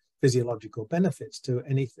physiological benefits to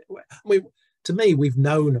anything. To me, we've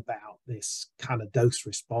known about this kind of dose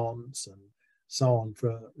response and so on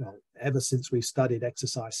for ever since we've studied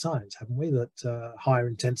exercise science, haven't we? That higher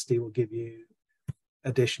intensity will give you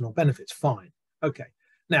additional benefits. Fine, okay.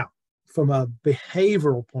 Now, from a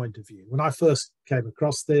behavioral point of view, when I first came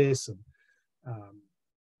across this, and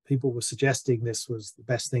people were suggesting this was the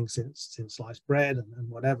best thing since sliced bread and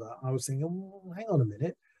whatever, I was thinking, oh, hang on a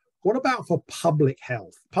minute. What about for public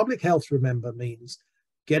health? Public health, remember, means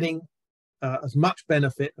getting as much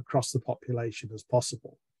benefit across the population as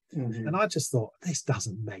possible. Mm-hmm. And I just thought, this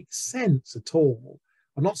doesn't make sense at all.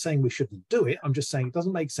 I'm not saying we shouldn't do it. I'm just saying it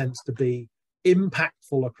doesn't make sense to be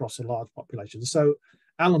impactful across a large population. So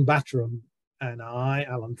Alan Batterham and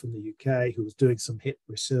Alan from the UK, who was doing some HIIT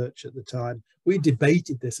research at the time, we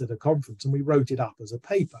debated this at a conference and we wrote it up as a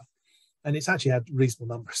paper. And it's actually had a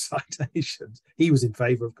reasonable number of citations. He was in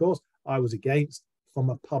favour, of course. I was against from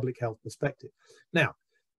a public health perspective. Now,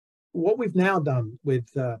 what we've now done with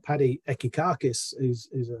Paddy Ekikakis, is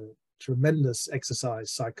a tremendous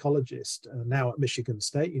exercise psychologist now at Michigan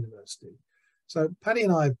State University. So Paddy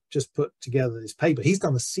and I have just put together this paper. He's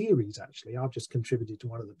done a series, actually. I've just contributed to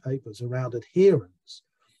one of the papers around adherence.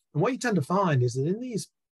 And what you tend to find is that in these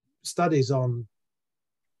studies on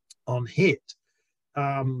HIIT,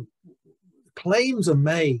 claims are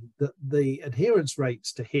made that the adherence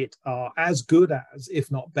rates to HIIT are as good as, if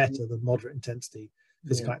not better than, moderate intensity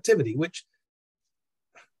physical activity, which,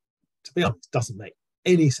 to be honest, doesn't make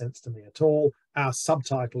any sense to me at all. Our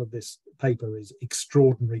subtitle of this paper is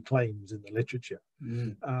Extraordinary Claims in the Literature.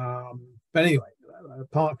 But anyway,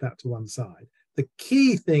 park that to one side. The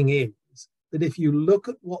key thing is that if you look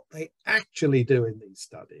at what they actually do in these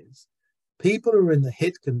studies, people who are in the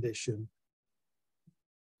HIIT condition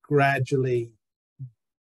gradually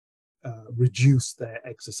reduce their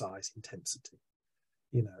exercise intensity.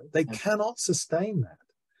 You know, they cannot sustain that.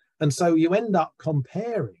 And so you end up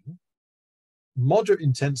comparing moderate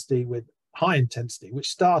intensity with high intensity, which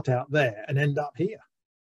start out there and end up here.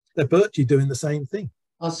 They're virtually doing the same thing.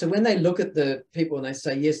 Oh, so when they look at the people and they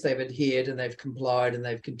say, yes, they've adhered and they've complied and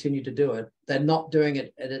they've continued to do it, they're not doing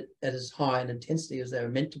it at as high an intensity as they were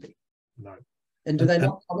meant to be. No. And do they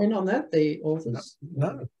not comment on that, the authors?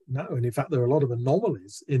 No. And in fact, there are a lot of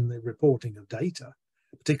anomalies in the reporting of data.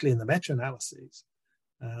 particularly in the meta-analyses.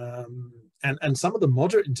 And some of the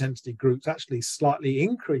moderate intensity groups actually slightly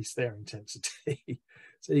increase their intensity.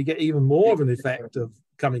 So you get even more of an effect of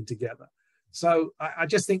coming together. So I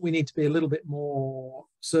just think we need to be a little bit more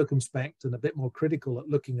circumspect and a bit more critical at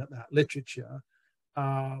looking at that literature.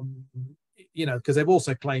 You know, because they've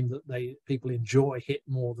also claimed that people enjoy HIIT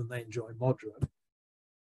more than they enjoy moderate.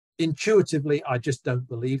 Intuitively, I just don't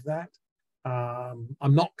believe that.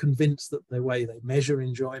 I'm not convinced that the way they measure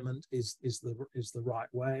enjoyment is the right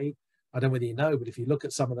way. I don't know whether you know, but if you look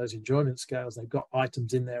at some of those enjoyment scales, they've got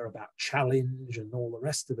items in there about challenge and all the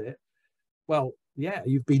rest of it. Well, yeah,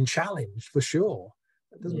 you've been challenged for sure.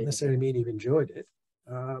 That doesn't necessarily mean you've enjoyed it.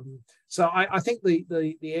 So I think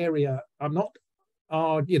the area, I'm not,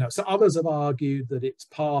 you know, so others have argued that it's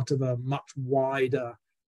part of a much wider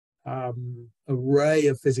array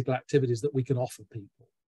of physical activities that we can offer people.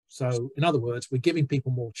 So in other words, we're giving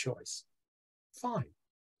people more choice. Fine.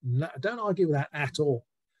 No, don't argue with that at all.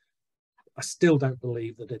 I still don't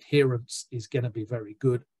believe that adherence is going to be very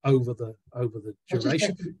good over the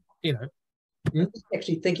duration. You know, I'm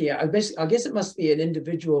actually thinking, I guess it must be an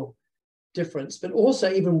individual difference, but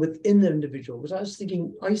also even within the individual. Because I was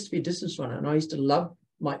thinking, I used to be a distance runner, and I used to love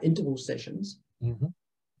my interval sessions,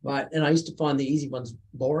 right? And I used to find the easy ones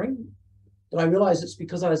boring. But I realized it's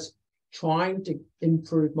because I was trying to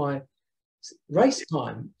improve my race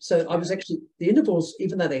time. So I was actually, the intervals,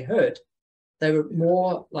 even though they hurt, they were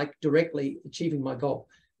more like directly achieving my goal.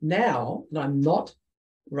 Now that I'm not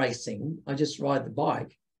racing, I just ride the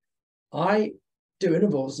bike, I do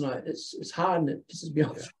intervals, and it's hard and it pisses me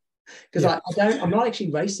off because I'm not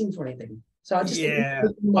actually racing for anything. So I just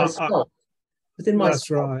within myself,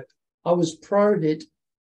 that's right. I was pro HIIT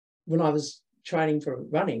when I was training for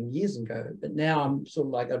running years ago, but now I'm sort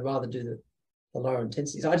of like, I'd rather do the lower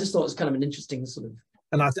intensities. I just thought it was kind of an interesting sort of.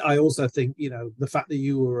 And I also think, you know, the fact that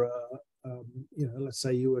you were, you know, let's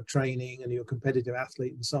say you were training and you're a competitive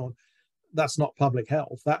athlete and so on, that's not public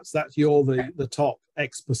health. That's you're the top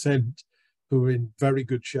X% who are in very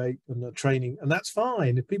good shape and are training, and that's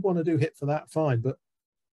fine. If people want to do HIIT for that, fine. But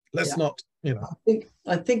let's not, you know.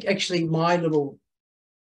 I think actually my little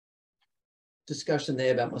discussion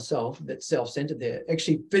there about myself, a bit self-centered there,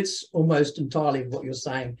 actually fits almost entirely with what you're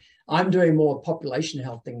saying. I'm doing more population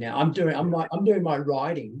health thing now. I'm doing my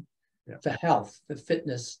riding for health, for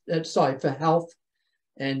fitness, for health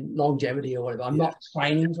and longevity or whatever. I'm not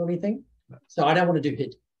training for anything. So I don't want to do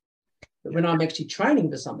HIIT. But when I'm actually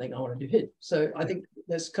training for something, I want to do HIIT. So I think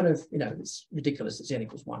that's kind of, you know, it's ridiculous. It's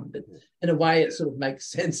N=1. But in a way, it sort of makes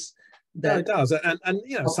sense. No, it does. And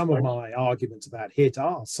you know, some of my arguments about HIIT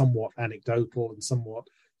are somewhat anecdotal and somewhat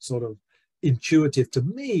sort of intuitive to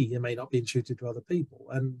me. It may not be intuitive to other people.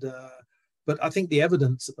 And but I think the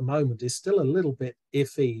evidence at the moment is still a little bit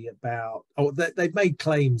iffy about, they've made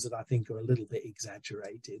claims that I think are a little bit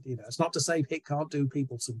exaggerated. You know, it's not to say HIIT can't do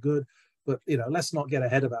people some good, but, you know, let's not get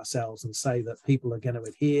ahead of ourselves and say that people are going to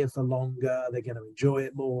adhere for longer, they're going to enjoy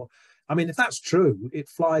it more. I mean, if that's true, it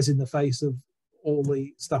flies in the face of all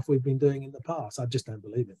the stuff we've been doing in the past. I just don't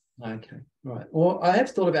believe it. Okay, right. Well, I have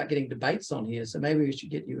thought about getting debates on here, so maybe we should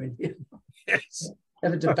get you in here. Yes.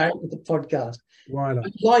 Have a debate with the podcast. Why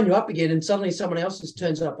not? Line you up again, and suddenly someone else just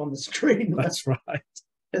turns up on the screen. That's right.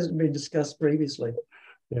 Hasn't been discussed previously.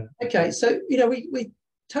 Yeah. Okay, so, you know, we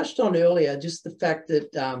touched on earlier just the fact that,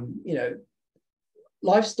 you know,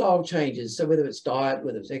 lifestyle changes, so whether it's diet,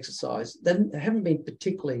 whether it's exercise, they haven't been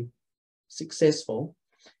particularly successful.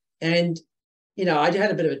 And, you know, I had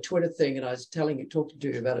a bit of a Twitter thing, and I was talking to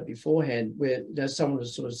you about it beforehand, where, you know, someone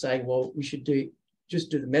was sort of saying, well, we should just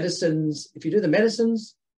do the medicines. If you do the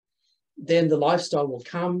medicines, then the lifestyle will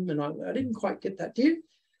come. And I didn't quite get that.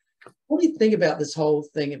 What do you think about this whole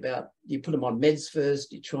thing about you put them on meds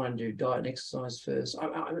first, you try and do diet and exercise first?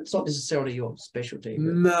 It's not necessarily your specialty.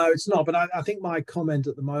 But... No, it's not. But I think my comment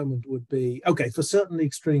at the moment would be, okay, for certain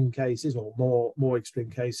extreme cases or more extreme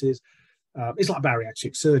cases, it's like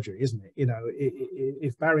bariatric surgery, isn't it? You know,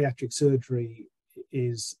 if bariatric surgery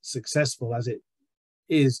is successful, as it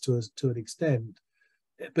is to an extent,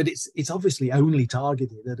 but it's obviously only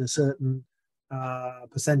targeted at a certain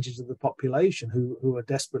percentage of the population who are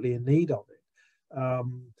desperately in need of it.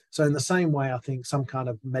 So in the same way, I think some kind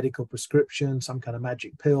of medical prescription, some kind of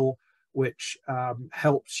magic pill, which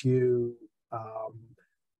helps you,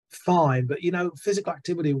 fine. But, you know, physical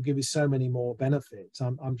activity will give you so many more benefits.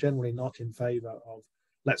 I'm generally not in favor of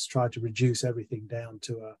let's try to reduce everything down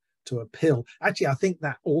to a pill. Actually, I think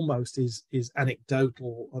that almost is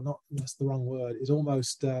anecdotal, or not, that's the wrong word, is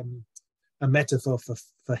almost a metaphor for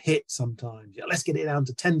HIIT sometimes. Yeah, let's get it down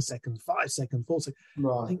to 10 seconds, 5 seconds, 4 seconds.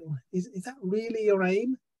 Right. I think, is that really your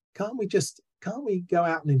aim? Can't we just can't we go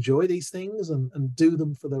out and enjoy these things and do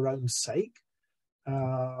them for their own sake?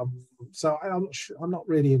 So I'm not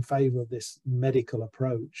really in favor of this medical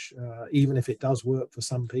approach, even if it does work for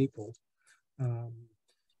some people.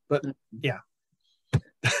 But yeah.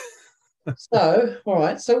 So, all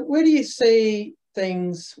right. So where do you see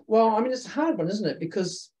things? Well, I mean, it's a hard one, isn't it?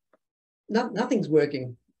 Because nothing's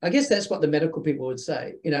working. I guess that's what the medical people would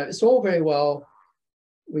say. You know, it's all very well.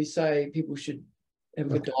 We say people should have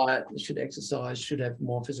a good diet, should exercise, should have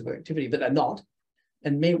more physical activity, but they're not.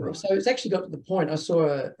 And so it's actually got to the point. I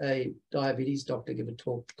saw a diabetes doctor give a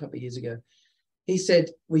talk a couple of years ago. He said,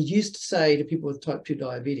 we used to say to people with type 2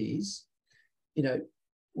 diabetes, you know,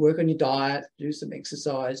 work on your diet, do some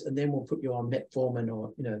exercise, and then we'll put you on metformin,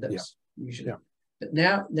 or, you know, that's usually. Yeah. But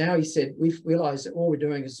now he said, we've realized that all we're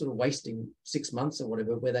doing is sort of wasting 6 months or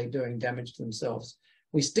whatever, where they're doing damage to themselves.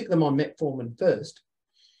 We stick them on metformin first,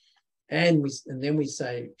 and then we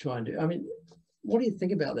say, try and do. I mean, what do you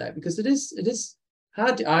think about that? Because it is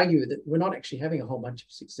hard to argue that we're not actually having a whole bunch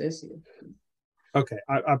of success here. Okay,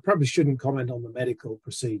 I probably shouldn't comment on the medical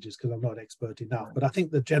procedures because I'm not expert enough, but I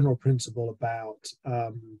think the general principle about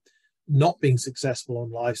not being successful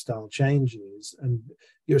on lifestyle changes, and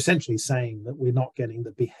you're essentially saying that we're not getting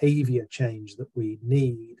the behavior change that we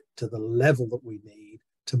need to the level that we need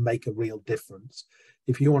to make a real difference.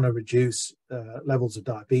 If you want to reduce levels of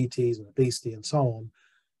diabetes and obesity and so on,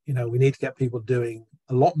 you know, we need to get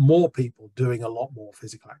a lot more people doing a lot more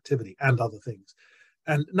physical activity and other things.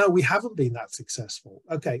 And no, we haven't been that successful.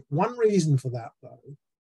 Okay, one reason for that, though,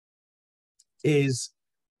 is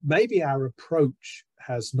maybe our approach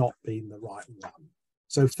has not been the right one.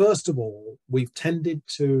 So first of all, we've tended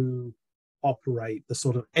to operate the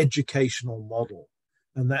sort of educational model,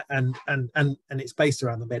 and it's based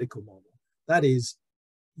around the medical model. That is,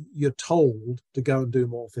 you're told to go and do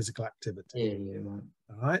more physical activity. Yeah, right.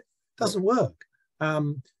 All right, doesn't work.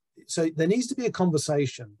 So there needs to be a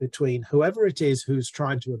conversation between whoever it is who's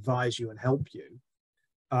trying to advise you and help you,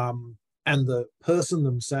 and the person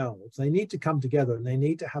themselves. They need to come together and they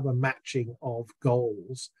need to have a matching of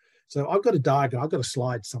goals. So I've got a diagram, I've got a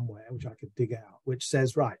slide somewhere which I could dig out, which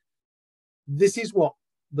says, right, this is what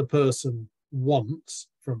the person wants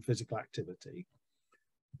from physical activity.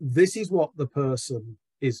 This is what the person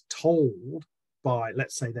is told by,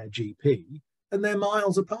 let's say, their GP, and they're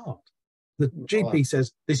miles apart. The GP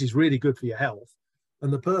says, this is really good for your health.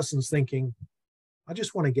 And the person's thinking, I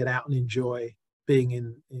just want to get out and enjoy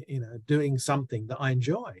being doing something that I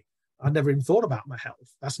enjoy. I never even thought about my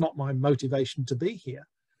health. That's not my motivation to be here.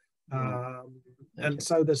 And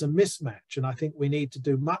so there's a mismatch. And I think we need to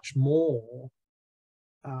do much more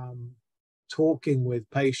talking with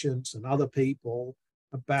patients and other people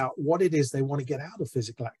about what it is they want to get out of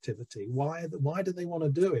physical activity. Why do they want to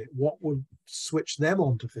do it? What would switch them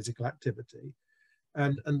onto physical activity?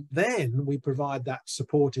 And then we provide that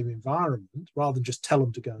supportive environment rather than just tell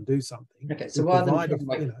them to go and do something. Okay, so rather than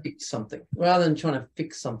trying to fix something, rather than trying to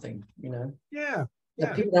fix something, you know. Yeah.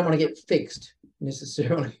 People don't want to get fixed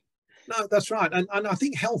necessarily. No, that's right. And I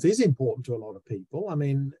think health is important to a lot of people. I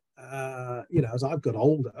mean, as I've got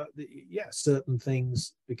older, certain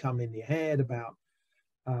things become in your head about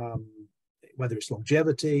whether it's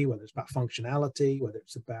longevity, whether it's about functionality, whether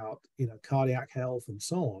it's about, cardiac health and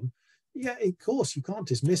so on. Yeah, of course, you can't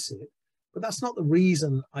dismiss it, but that's not the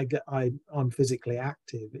reason I'm physically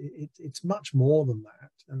active. It's much more than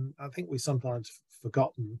that. And I think we've sometimes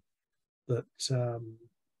forgotten that,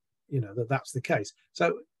 that's the case.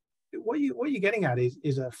 So what you're getting at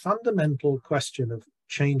is a fundamental question of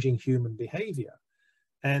changing human behavior.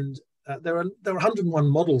 And there are 101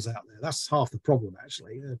 models out there. That's half the problem,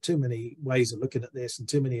 actually. There are too many ways of looking at this and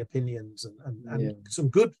too many opinions and some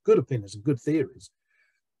good opinions and good theories.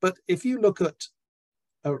 But if you look at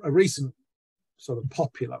a recent sort of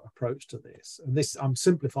popular approach to this, and this, I'm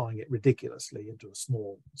simplifying it ridiculously into a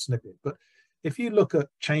small snippet, but if you look at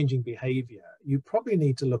changing behavior, you probably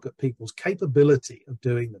need to look at people's capability of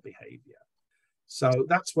doing the behavior. So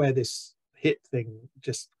that's where this HIIT thing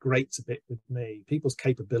just grates a bit with me. People's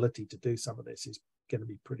capability to do some of this is going to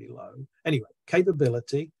be pretty low. Anyway,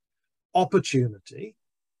 capability, opportunity,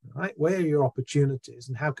 right? Where are your opportunities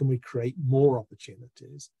and how can we create more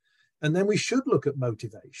opportunities? And then we should look at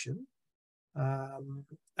motivation.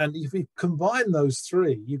 And if we combine those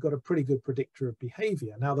three, you've got a pretty good predictor of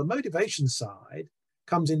behavior. Now, the motivation side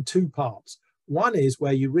comes in two parts. One is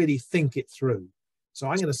where you really think it through. So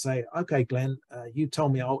I'm going to say, okay, Glenn, you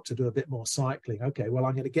told me I ought to do a bit more cycling. Okay, well,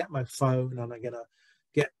 I'm going to get my phone and I'm going to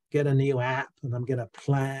get a new app and I'm going to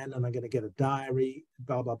plan and I'm going to get a diary,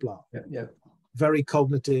 blah, blah, blah. Yeah. Very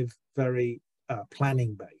cognitive, very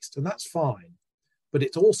planning based. And that's fine. But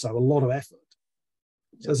it's also a lot of effort.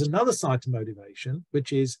 So there's another side to motivation,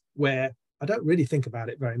 which is where I don't really think about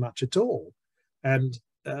it very much at all. And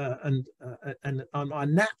I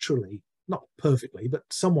naturally, not perfectly, but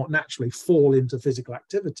somewhat naturally fall into physical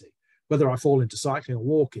activity, whether I fall into cycling or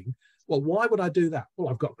walking. Well, why would I do that? Well,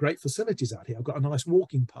 I've got great facilities out here. I've got a nice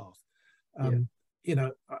walking path. You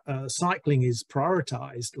know, cycling is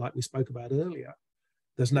prioritized, like we spoke about earlier.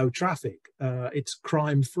 There's no traffic. It's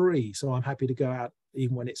crime free. So I'm happy to go out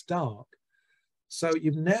even when it's dark. So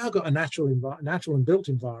you've now got a natural and built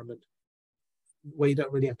environment where you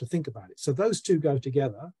don't really have to think about it. So those two go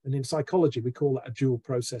together. And in psychology, we call that a dual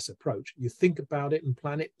process approach. You think about it and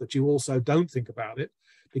plan it, but you also don't think about it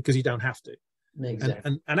because you don't have to.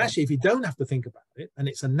 Exactly. And actually, if you don't have to think about it and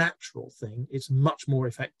it's a natural thing, it's much more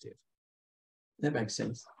effective. That makes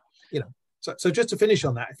sense. You know, so just to finish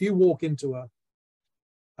on that, if you walk into a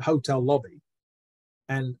hotel lobby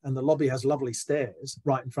and the lobby has lovely stairs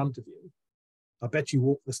right in front of you, I bet you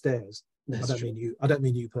walk the stairs. That's I don't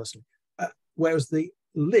mean you personally. Whereas the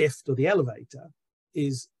lift or the elevator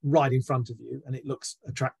is right in front of you and it looks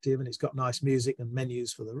attractive and it's got nice music and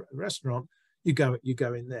menus for the restaurant. You go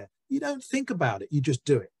in there. You don't think about it. You just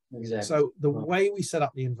do it. Exactly. So the way we set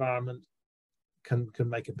up the environment can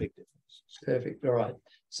make a big difference. Perfect. All right.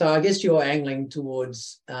 So I guess you're angling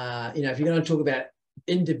towards, you know, if you're going to talk about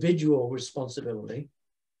individual responsibility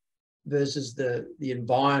versus the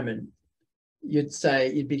environment, you'd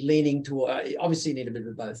say you'd be leaning toward, obviously you need a bit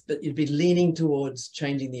of both, but you'd be leaning towards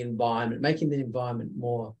changing the environment, making the environment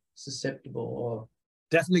more susceptible, or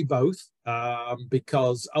definitely both,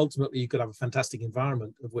 because ultimately you could have a fantastic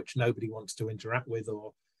environment of which nobody wants to interact with,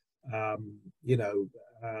 or you know,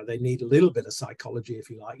 they need a little bit of psychology,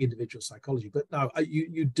 if you like, individual psychology. But no,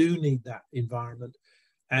 you do need that environment,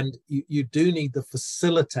 and you do need the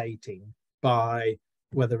facilitating by,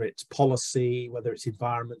 whether it's policy, whether it's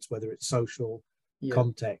environments, whether it's social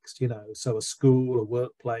context, you know, so a school, a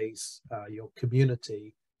workplace, your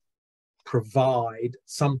community provide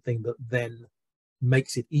something that then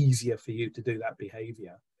makes it easier for you to do that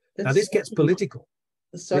behavior. Now, this gets political.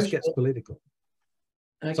 This gets political.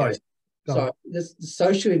 Okay. Sorry. The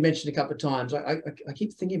social we mentioned a couple of times. I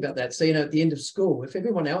keep thinking about that. So, you know, at the end of school, if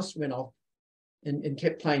everyone else went off and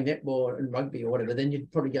kept playing netball and rugby or whatever, then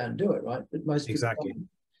you'd probably go and do it, right? But most people don't.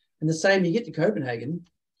 And the same, you get to Copenhagen,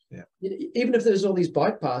 even if there's all these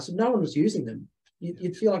bike paths and no one was using them,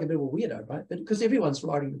 you'd feel like a bit of a weirdo, right? But because everyone's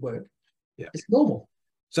riding to work, it's normal.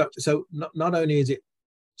 So not only is it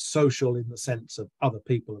social in the sense of other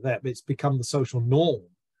people are there, but it's become the social norm.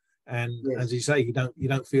 And as you say, you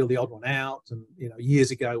don't feel the odd one out. And you know, years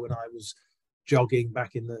ago when I was jogging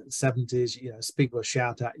back in the 70s, you know, people would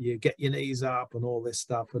shout at you, get your knees up and all this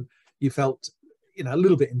stuff, and you felt, you know, a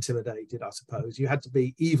little bit intimidated, I suppose. You had to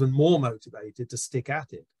be even more motivated to stick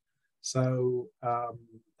at it. So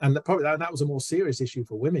and that was a more serious issue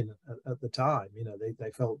for women at the time. You know,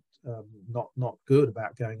 they felt not good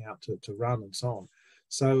about going out to run and so on.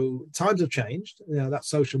 So times have changed. You know, that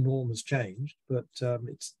social norm has changed, but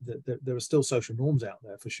there are still social norms out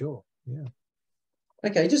there for sure. Yeah.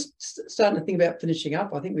 Okay, just starting to think about finishing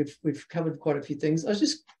up. I think we've covered quite a few things. I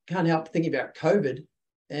just can't help thinking about COVID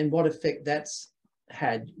and what effect that's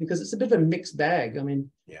had, because it's a bit of a mixed bag. I mean,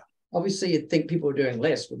 obviously you'd think people were doing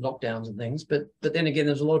less with lockdowns and things, but then again,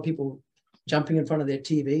 there's a lot of people jumping in front of their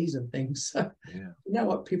TVs and things. So, you know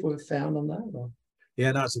what people have found on that? Or?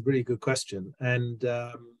 Yeah, no, it's a really good question. And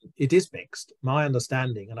it is mixed. My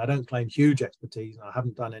understanding, and I don't claim huge expertise, and I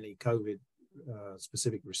haven't done any COVID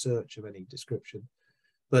specific research of any description,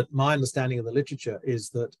 but my understanding of the literature is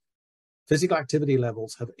that physical activity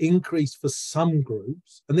levels have increased for some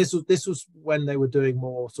groups. And this was when they were doing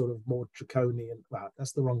more draconian, well,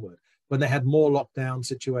 that's the wrong word, when they had more lockdown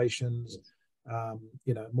situations,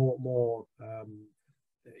 you know, more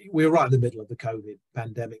we were right in the middle of the COVID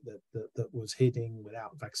pandemic that was hitting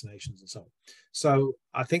without vaccinations and so on. So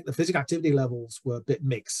I think the physical activity levels were a bit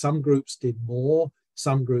mixed. Some groups did more,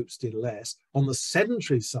 some groups did less. On the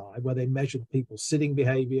sedentary side, where they measured people's sitting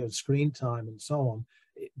behavior and screen time and so on,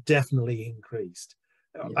 it definitely increased.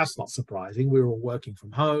 That's not surprising. We were all working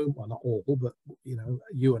from home. Well, not all, but you know,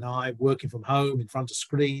 you and I working from home in front of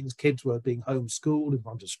screens. Kids were being homeschooled in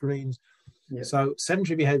front of screens. So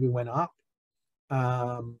sedentary behavior went up.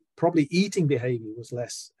 Probably eating behavior was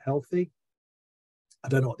less healthy. I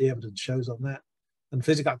don't know what the evidence shows on that. And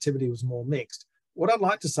physical activity was more mixed. What I'd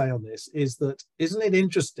like to say on this is that, isn't it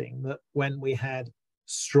interesting that when we had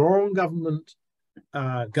strong government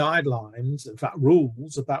guidelines, in fact,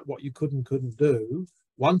 rules about what you could and couldn't do,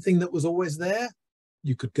 one thing that was always there,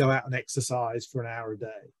 you could go out and exercise for an hour a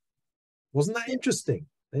day. Wasn't that interesting?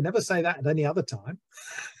 They never say that at any other time.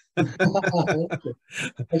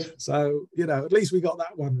 So, you know, at least we got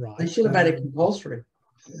that one right. They should have made it compulsory.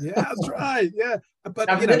 Yeah, that's right. Yeah, but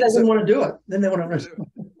now, you then know, they wouldn't want to do it. Then they want to.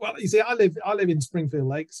 Well, you see, I live in Springfield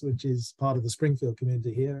Lakes, which is part of the Springfield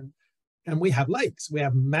community here, and we have lakes. We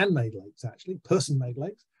have man-made lakes, actually, person-made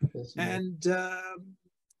lakes, and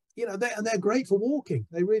you know, they're great for walking.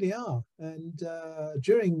 They really are. And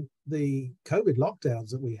during the COVID lockdowns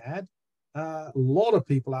that we had, a lot of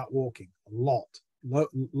people out walking, a lot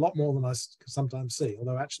more than I sometimes see.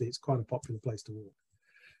 Although actually, it's quite a popular place to walk.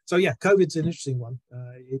 So yeah, COVID's an interesting one.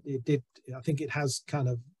 It did. I think it has kind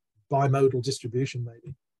of bimodal distribution,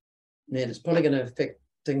 maybe. Yeah, it's probably going to affect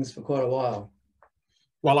things for quite a while.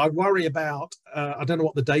 Well, I worry about, I don't know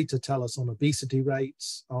what the data tell us on obesity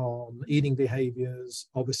rates, on eating behaviors,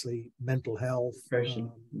 obviously mental health,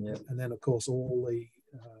 Depression, and then, of course, all the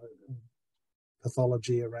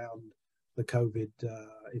pathology around the COVID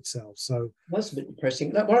itself. So that's a bit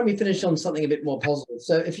depressing. Why don't we finish on something a bit more positive?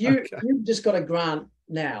 So if you you've just got a grant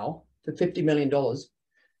now for $50 million,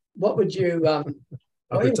 what would you... I'm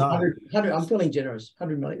feeling generous.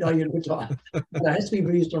 100 million. No, you're retired. It has to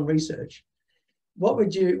be used on research. What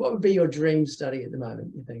would be your dream study at the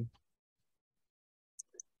moment, you think?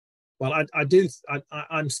 Well,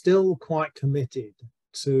 I'm still quite committed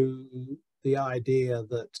to the idea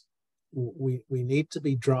that we need to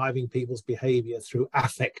be driving people's behavior through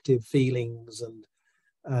affective feelings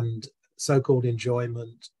and so-called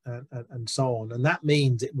enjoyment and so on. And that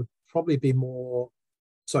means it would probably be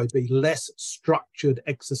less structured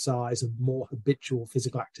exercise and more habitual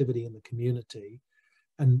physical activity in the community.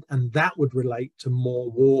 And that would relate to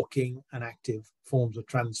more walking and active forms of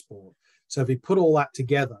transport. So if we put all that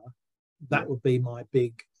together, that would be my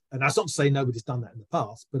big, and that's not to say nobody's done that in the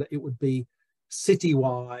past, but it would be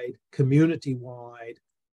citywide, community-wide,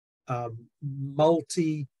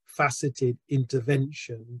 multi-faceted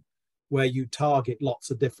intervention where you target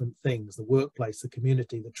lots of different things: the workplace, the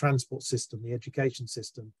community, the transport system, the education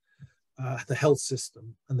system, the health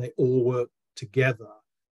system, and they all work together.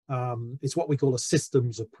 It's what we call a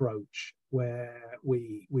systems approach, where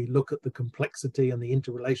we look at the complexity and the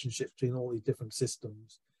interrelationships between all these different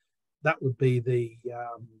systems. That would be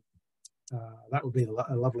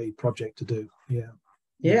a lovely project to do.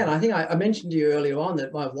 Yeah, and I think I mentioned to you earlier on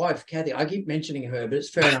that my wife Kathy, I keep mentioning her, but it's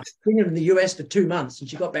fair enough. I've been in the US for 2 months, and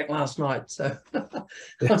she got back last night. So,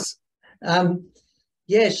 yes.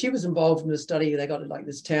 Yeah, she was involved in the study. They got like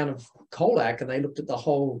this town of Colac, and they looked at the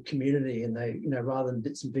whole community, and they, rather than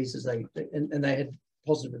bits and pieces, they had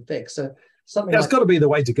positive effects. So something that's got to be the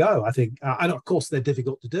way to go, I think. And of course, they're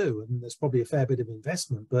difficult to do, and there's probably a fair bit of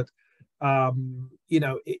investment. But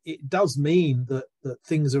it does mean that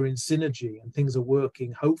things are in synergy and things are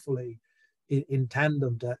working, hopefully, in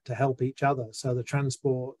tandem to help each other. So the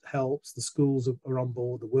transport helps, the schools are on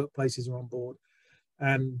board, the workplaces are on board,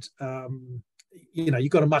 and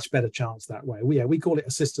you've got a much better chance that way. We call it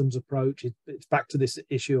a systems approach. It's back to this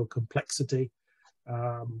issue of complexity.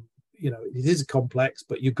 It is complex,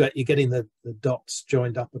 but you're getting the dots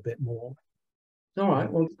joined up a bit more. All right.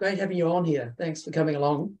 Well, great having you on here. Thanks for coming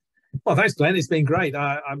along. Well, thanks, Glenn. It's been great.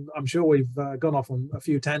 I'm sure we've gone off on a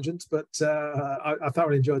few tangents, but I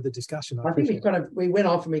thoroughly enjoyed the discussion. I think we went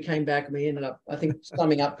off and we came back and we ended up, I think,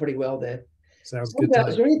 summing up pretty well there. Sounds good.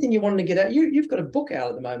 Is there anything you wanted to get out? You've got a book out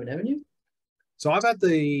at the moment, haven't you? So I've had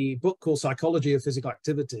the book called Psychology of Physical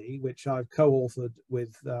Activity, which I've co-authored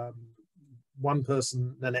with one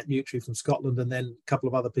person, Nanette Mutry from Scotland, and then a couple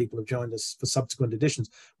of other people have joined us for subsequent editions.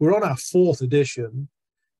 We're on our 4th edition,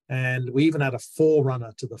 and we even had a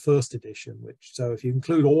forerunner to the 1st edition, so if you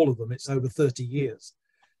include all of them, it's over 30 years.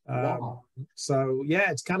 Wow. So yeah,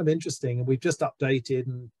 it's kind of interesting, and we've just updated,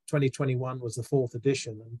 and 2021 was the 4th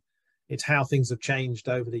edition, and it's how things have changed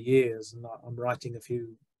over the years. And I'm writing a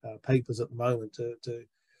few papers at the moment to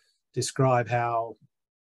describe how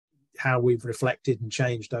we've reflected and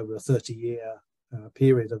changed over a 30-year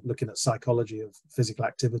period of looking at psychology of physical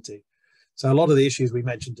activity. So a lot of the issues we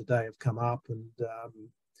mentioned today have come up, and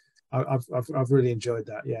I've really enjoyed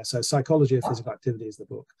that. Yeah, so Psychology of Physical Activity is the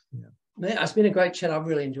book. Yeah, it's been a great chat. I've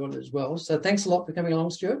really enjoyed it as well. So thanks a lot for coming along,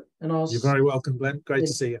 Stuart. And You're very welcome, Glenn. Great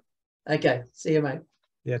to see you. Okay, see you, mate.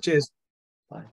 Yeah, cheers.